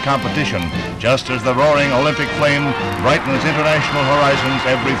friendly competition, just as the roaring Olympic flame brightens international horizons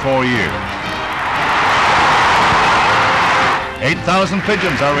every 4 years. 8,000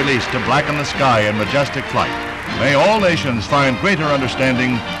 pigeons are released to blacken the sky in majestic flight. May all nations find greater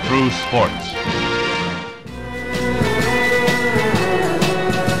understanding through sports.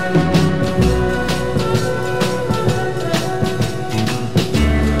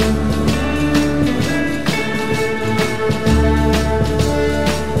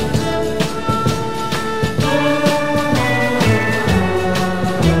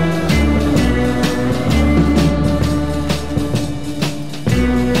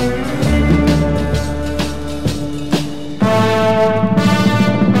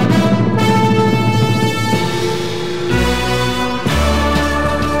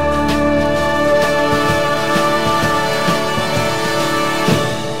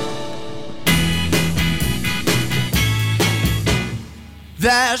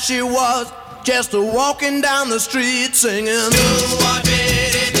 There she was, just walking down the street singing.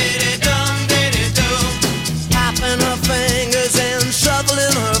 Tapping her fingers and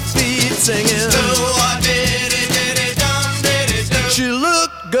shuffling her feet singing. She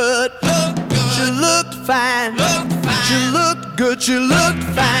looked good, she looked fine, she looked good, she looked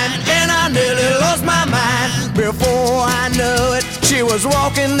fine, and I nearly lost my mind. Before I knew it, she was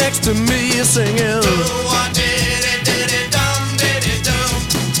walking next to me singing.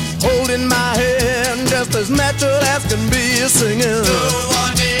 Holding my hand just as natural as can be singing.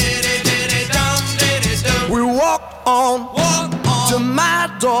 We walked on to my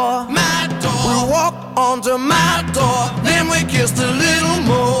door. We walked on to my door. Then we kissed a little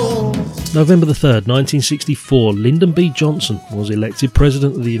more. November the 3rd, 1964, Lyndon B. Johnson was elected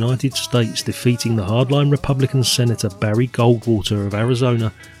President of the United States, defeating the hardline Republican Senator Barry Goldwater of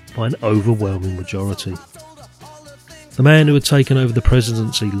Arizona by an overwhelming majority. The man who had taken over the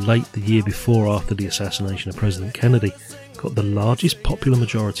presidency late the year before after the assassination of President Kennedy got the largest popular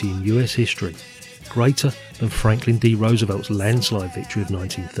majority in US history, greater than Franklin D. Roosevelt's landslide victory of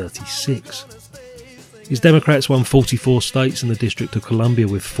 1936. His Democrats won 44 states and the District of Columbia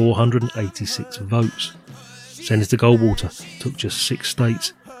with 486 votes. Senator Goldwater took just 6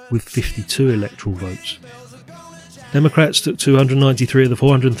 states with 52 electoral votes. Democrats took 293 of the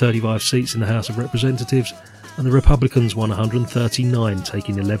 435 seats in the House of Representatives, and the Republicans won 139,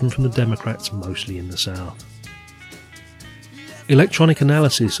 taking 11 from the Democrats, mostly in the South. Electronic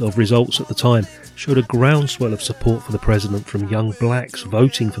analysis of results at the time showed a groundswell of support for the president from young blacks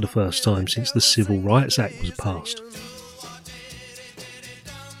voting for the first time since the Civil Rights Act was passed.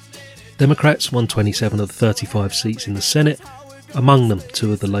 Democrats won 27 of the 35 seats in the Senate, among them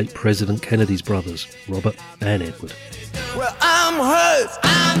 2 of the late President Kennedy's brothers, Robert and Edward. Well, I'm hers,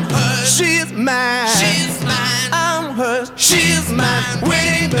 she's mine, I'm hers, she's mine,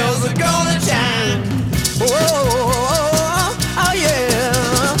 wedding bells are gonna chime. Oh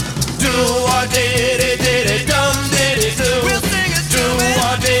yeah. Do or diddy diddy dum diddy do. We'll sing it. Do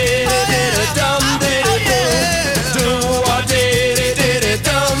or diddy diddy dum diddy do. Do or diddy diddy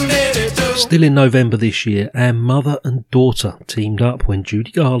dum diddy do. Still in November this year, our mother and daughter teamed up when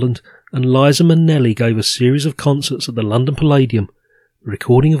Judy Garland and Liza Minnelli gave a series of concerts at the London Palladium, a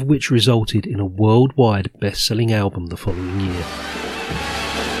recording of which resulted in a worldwide best-selling album the following year.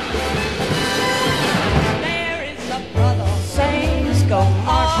 There is a brother saints go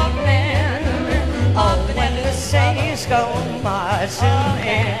marching in. Oh, when the saints go marching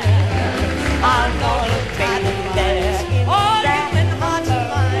in, I'm gonna be there. All human hearts and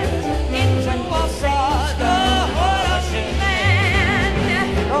minds into a brother marching man.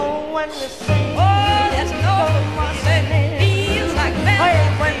 Oh, when the saints go marching in, feels like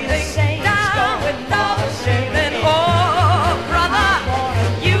bells when they sing down with marching in. Oh, brother,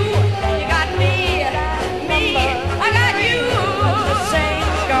 you got me.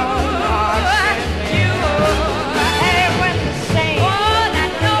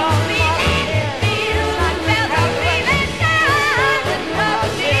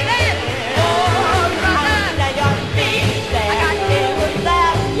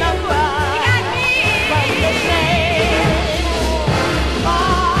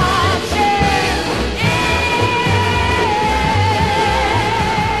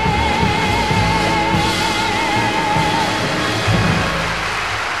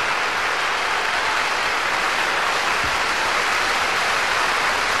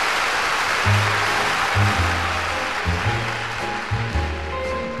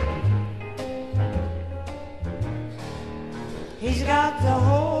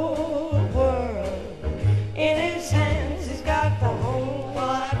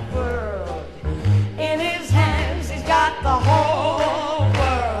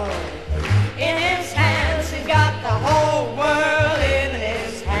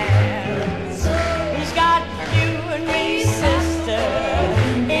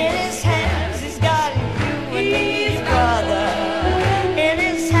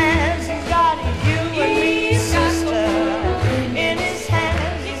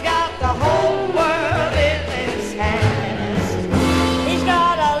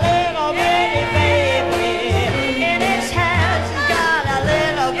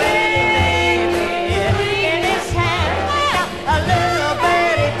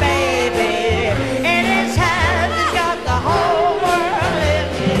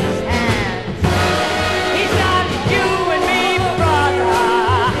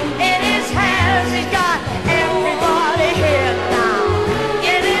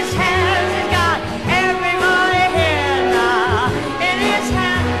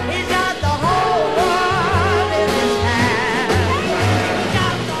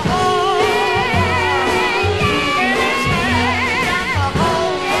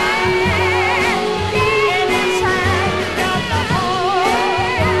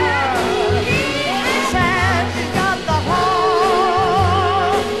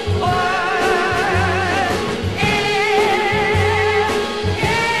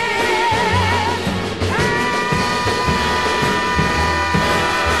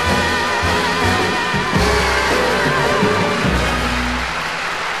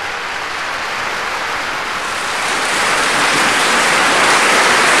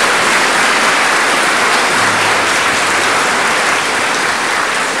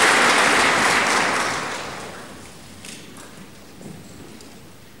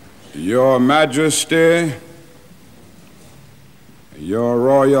 Your Majesty, Your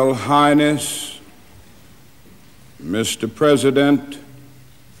Royal Highness, Mr. President,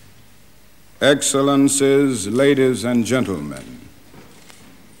 Excellencies, ladies and gentlemen,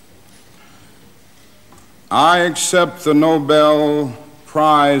 I accept the Nobel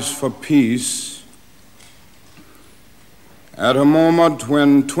Prize for Peace at a moment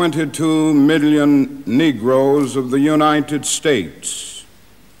when 22 million Negroes of the United States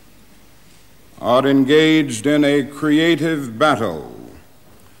are engaged in a creative battle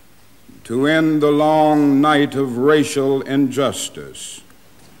to end the long night of racial injustice.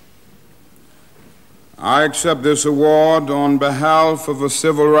 I accept this award on behalf of a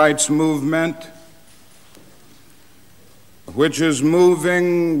civil rights movement which is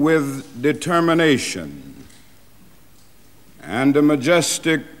moving with determination and a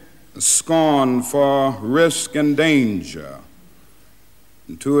majestic scorn for risk and danger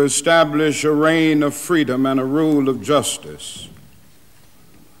to establish a reign of freedom and a rule of justice.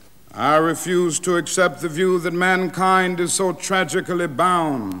 I refuse to accept the view that mankind is so tragically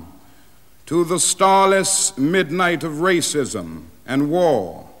bound to the starless midnight of racism and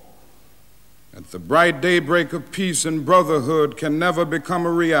war that the bright daybreak of peace and brotherhood can never become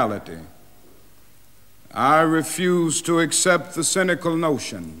a reality. I refuse to accept the cynical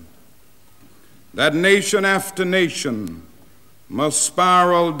notion that nation after nation must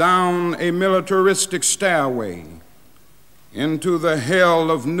spiral down a militaristic stairway into the hell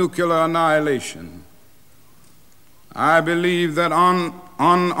of nuclear annihilation. I believe that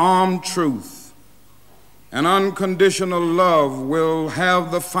unarmed truth and unconditional love will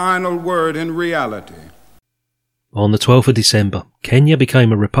have the final word in reality. On the 12th of December, Kenya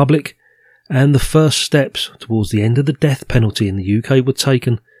became a republic, and the first steps towards the end of the death penalty in the UK were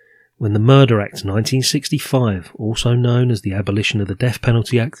taken when the Murder Act 1965, also known as the Abolition of the Death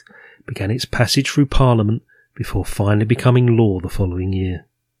Penalty Act, began its passage through Parliament before finally becoming law the following year.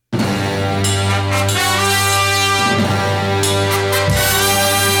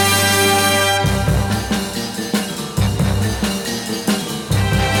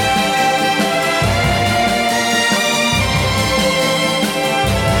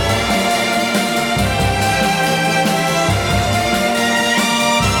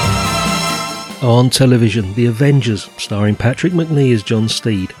 On television, The Avengers, starring Patrick Macnee as John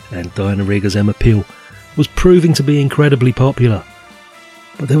Steed and Diana Rigg as Emma Peel, was proving to be incredibly popular.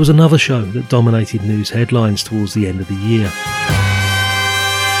 But there was another show that dominated news headlines towards the end of the year.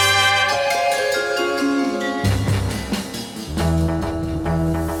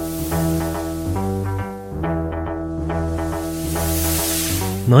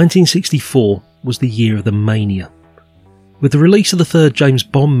 "1964 was the year of the mania. With the release of the third James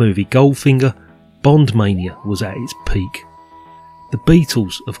Bond movie, Goldfinger, Bond mania was at its peak. The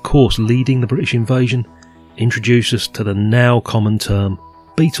Beatles, of course leading the British invasion, introduced us to the now common term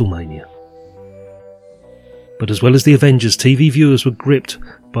Beatlemania. But as well as the Avengers, TV viewers were gripped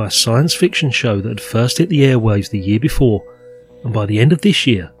by a science fiction show that had first hit the airwaves the year before, and by the end of this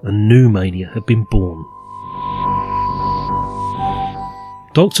year, a new mania had been born.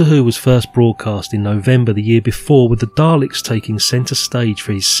 Doctor Who was first broadcast in November the year before, with the Daleks taking centre stage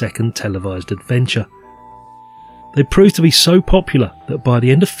for his second televised adventure. They proved to be so popular that by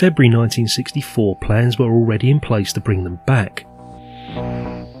the end of February 1964 plans were already in place to bring them back.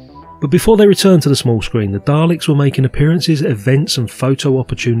 But before they returned to the small screen, the Daleks were making appearances at events and photo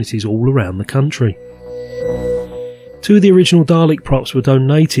opportunities all around the country. Two of the original Dalek props were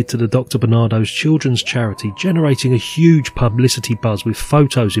donated to the Dr. Barnardo's children's charity, generating a huge publicity buzz with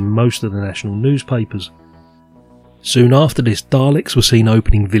photos in most of the national newspapers. Soon after this, Daleks were seen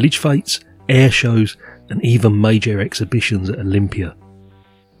opening village fetes, air shows, and even major exhibitions at Olympia.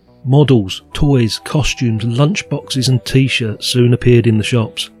 Models, toys, costumes, lunchboxes and t-shirts soon appeared in the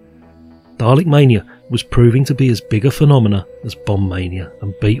shops. Dalek Mania was proving to be as big a phenomena as Bomb Mania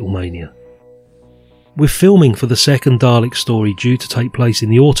and Beatlemania. With filming for the second Dalek story due to take place in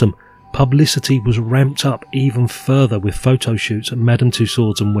the autumn, publicity was ramped up even further with photo shoots at Madame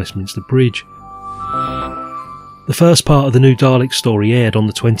Tussauds and Westminster Bridge. The first part of the new Dalek story aired on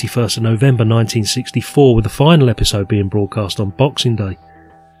the 21st of November 1964, with the final episode being broadcast on Boxing Day,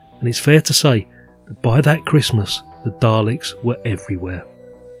 and it's fair to say that by that Christmas the Daleks were everywhere.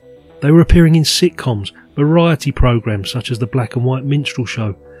 They were appearing in sitcoms, variety programmes such as the Black and White Minstrel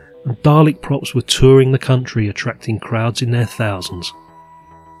Show, and Dalek props were touring the country, attracting crowds in their thousands.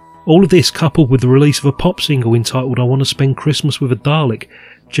 All of this, coupled with the release of a pop single entitled I Want to Spend Christmas with a Dalek,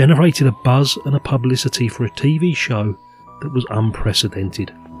 generated a buzz and a publicity for a TV show that was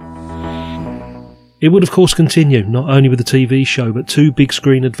unprecedented. It would of course continue, not only with the TV show, but 2 big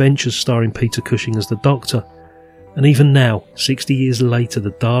screen adventures starring Peter Cushing as the Doctor. And even now, 60 years later,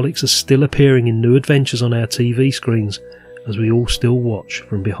 the Daleks are still appearing in new adventures on our TV screens, as we all still watch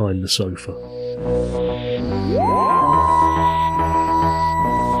from behind the sofa.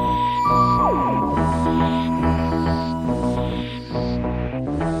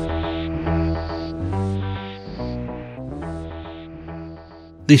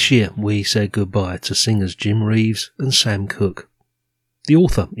 This year we said goodbye to singers Jim Reeves and Sam Cooke, the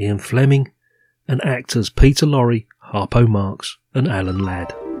author Ian Fleming, and actors Peter Lorre, Harpo Marx and Alan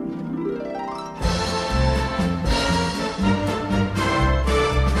Ladd.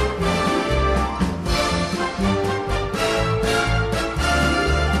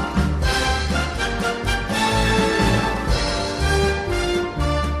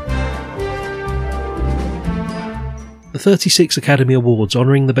 The 36 Academy Awards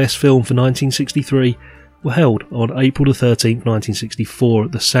honouring the best film for 1963 were held on April 13, 1964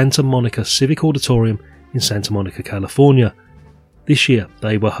 at the Santa Monica Civic Auditorium in Santa Monica, California. This year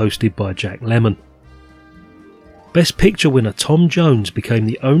they were hosted by Jack Lemmon. Best Picture winner Tom Jones became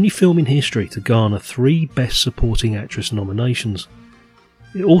the only film in history to garner 3 Best Supporting Actress nominations.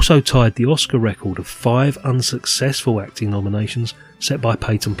 It also tied the Oscar record of 5 unsuccessful acting nominations set by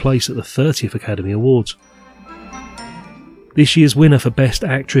Peyton Place at the 30th Academy Awards. This year's winner for Best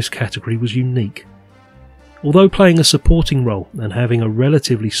Actress category was unique. Although playing a supporting role and having a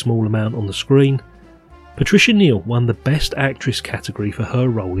relatively small amount on the screen, Patricia Neal won the Best Actress category for her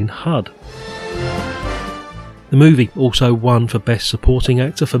role in HUD. The movie also won for Best Supporting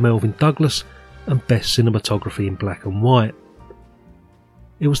Actor for Melvyn Douglas and Best Cinematography in Black and White.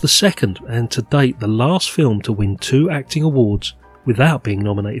 It was the second and to date the last film to win 2 acting awards without being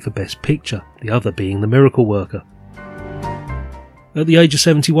nominated for Best Picture, the other being The Miracle Worker. At the age of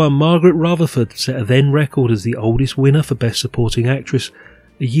 71, Margaret Rutherford set a then record as the oldest winner for Best Supporting Actress,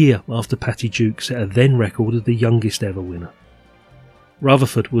 a year after Patty Duke set a then record as the youngest ever winner.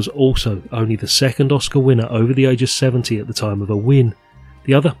 Rutherford was also only the second Oscar winner over the age of 70 at the time of her win.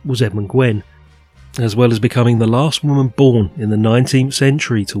 The other was Edmund Gwenn, as well as becoming the last woman born in the 19th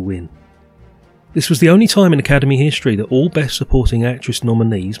century to win. This was the only time in Academy history that all Best Supporting Actress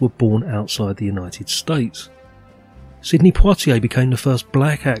nominees were born outside the United States. Sidney Poitier became the first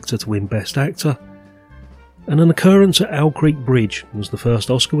black actor to win Best Actor, and an occurrence at Owl Creek Bridge was the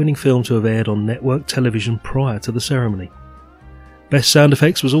first Oscar-winning film to have aired on network television prior to the ceremony. Best Sound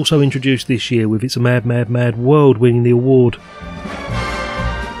Effects was also introduced this year, with It's a Mad, Mad, Mad World winning the award.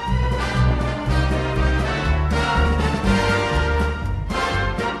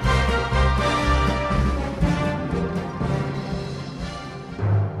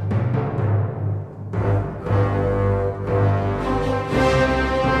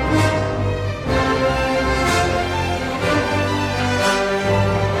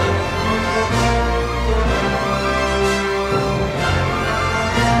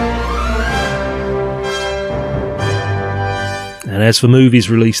 And as for movies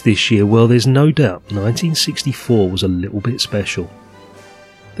released this year, well, there's no doubt 1964 was a little bit special.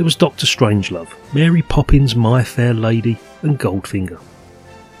 There was Dr. Strangelove, Mary Poppins, My Fair Lady and Goldfinger.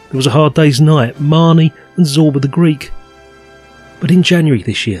 There was A Hard Day's Night, Marnie and Zorba the Greek. But in January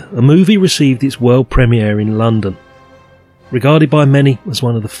this year, a movie received its world premiere in London. Regarded by many as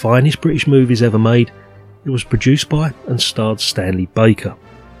one of the finest British movies ever made, it was produced by and starred Stanley Baker.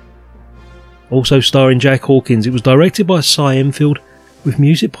 Also starring Jack Hawkins, it was directed by Cy Enfield, with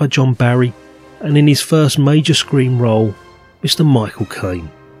music by John Barry, and in his first major screen role, Mr. Michael Caine.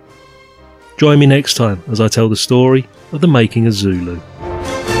 Join me next time as I tell the story of the making of Zulu.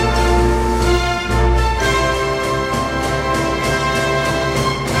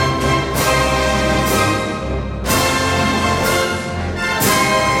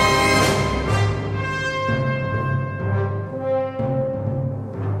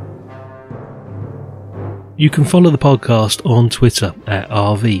 You can follow the podcast on Twitter at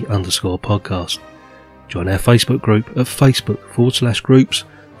RV_podcast. Join our Facebook group at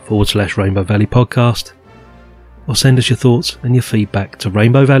facebook.com/groups/Rainbow Valley Podcast. Or send us your thoughts and your feedback to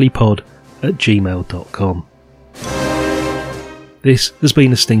rainbowvalleypod@gmail.com. This has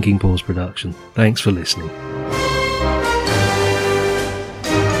been a Stinking Paws production. Thanks for listening.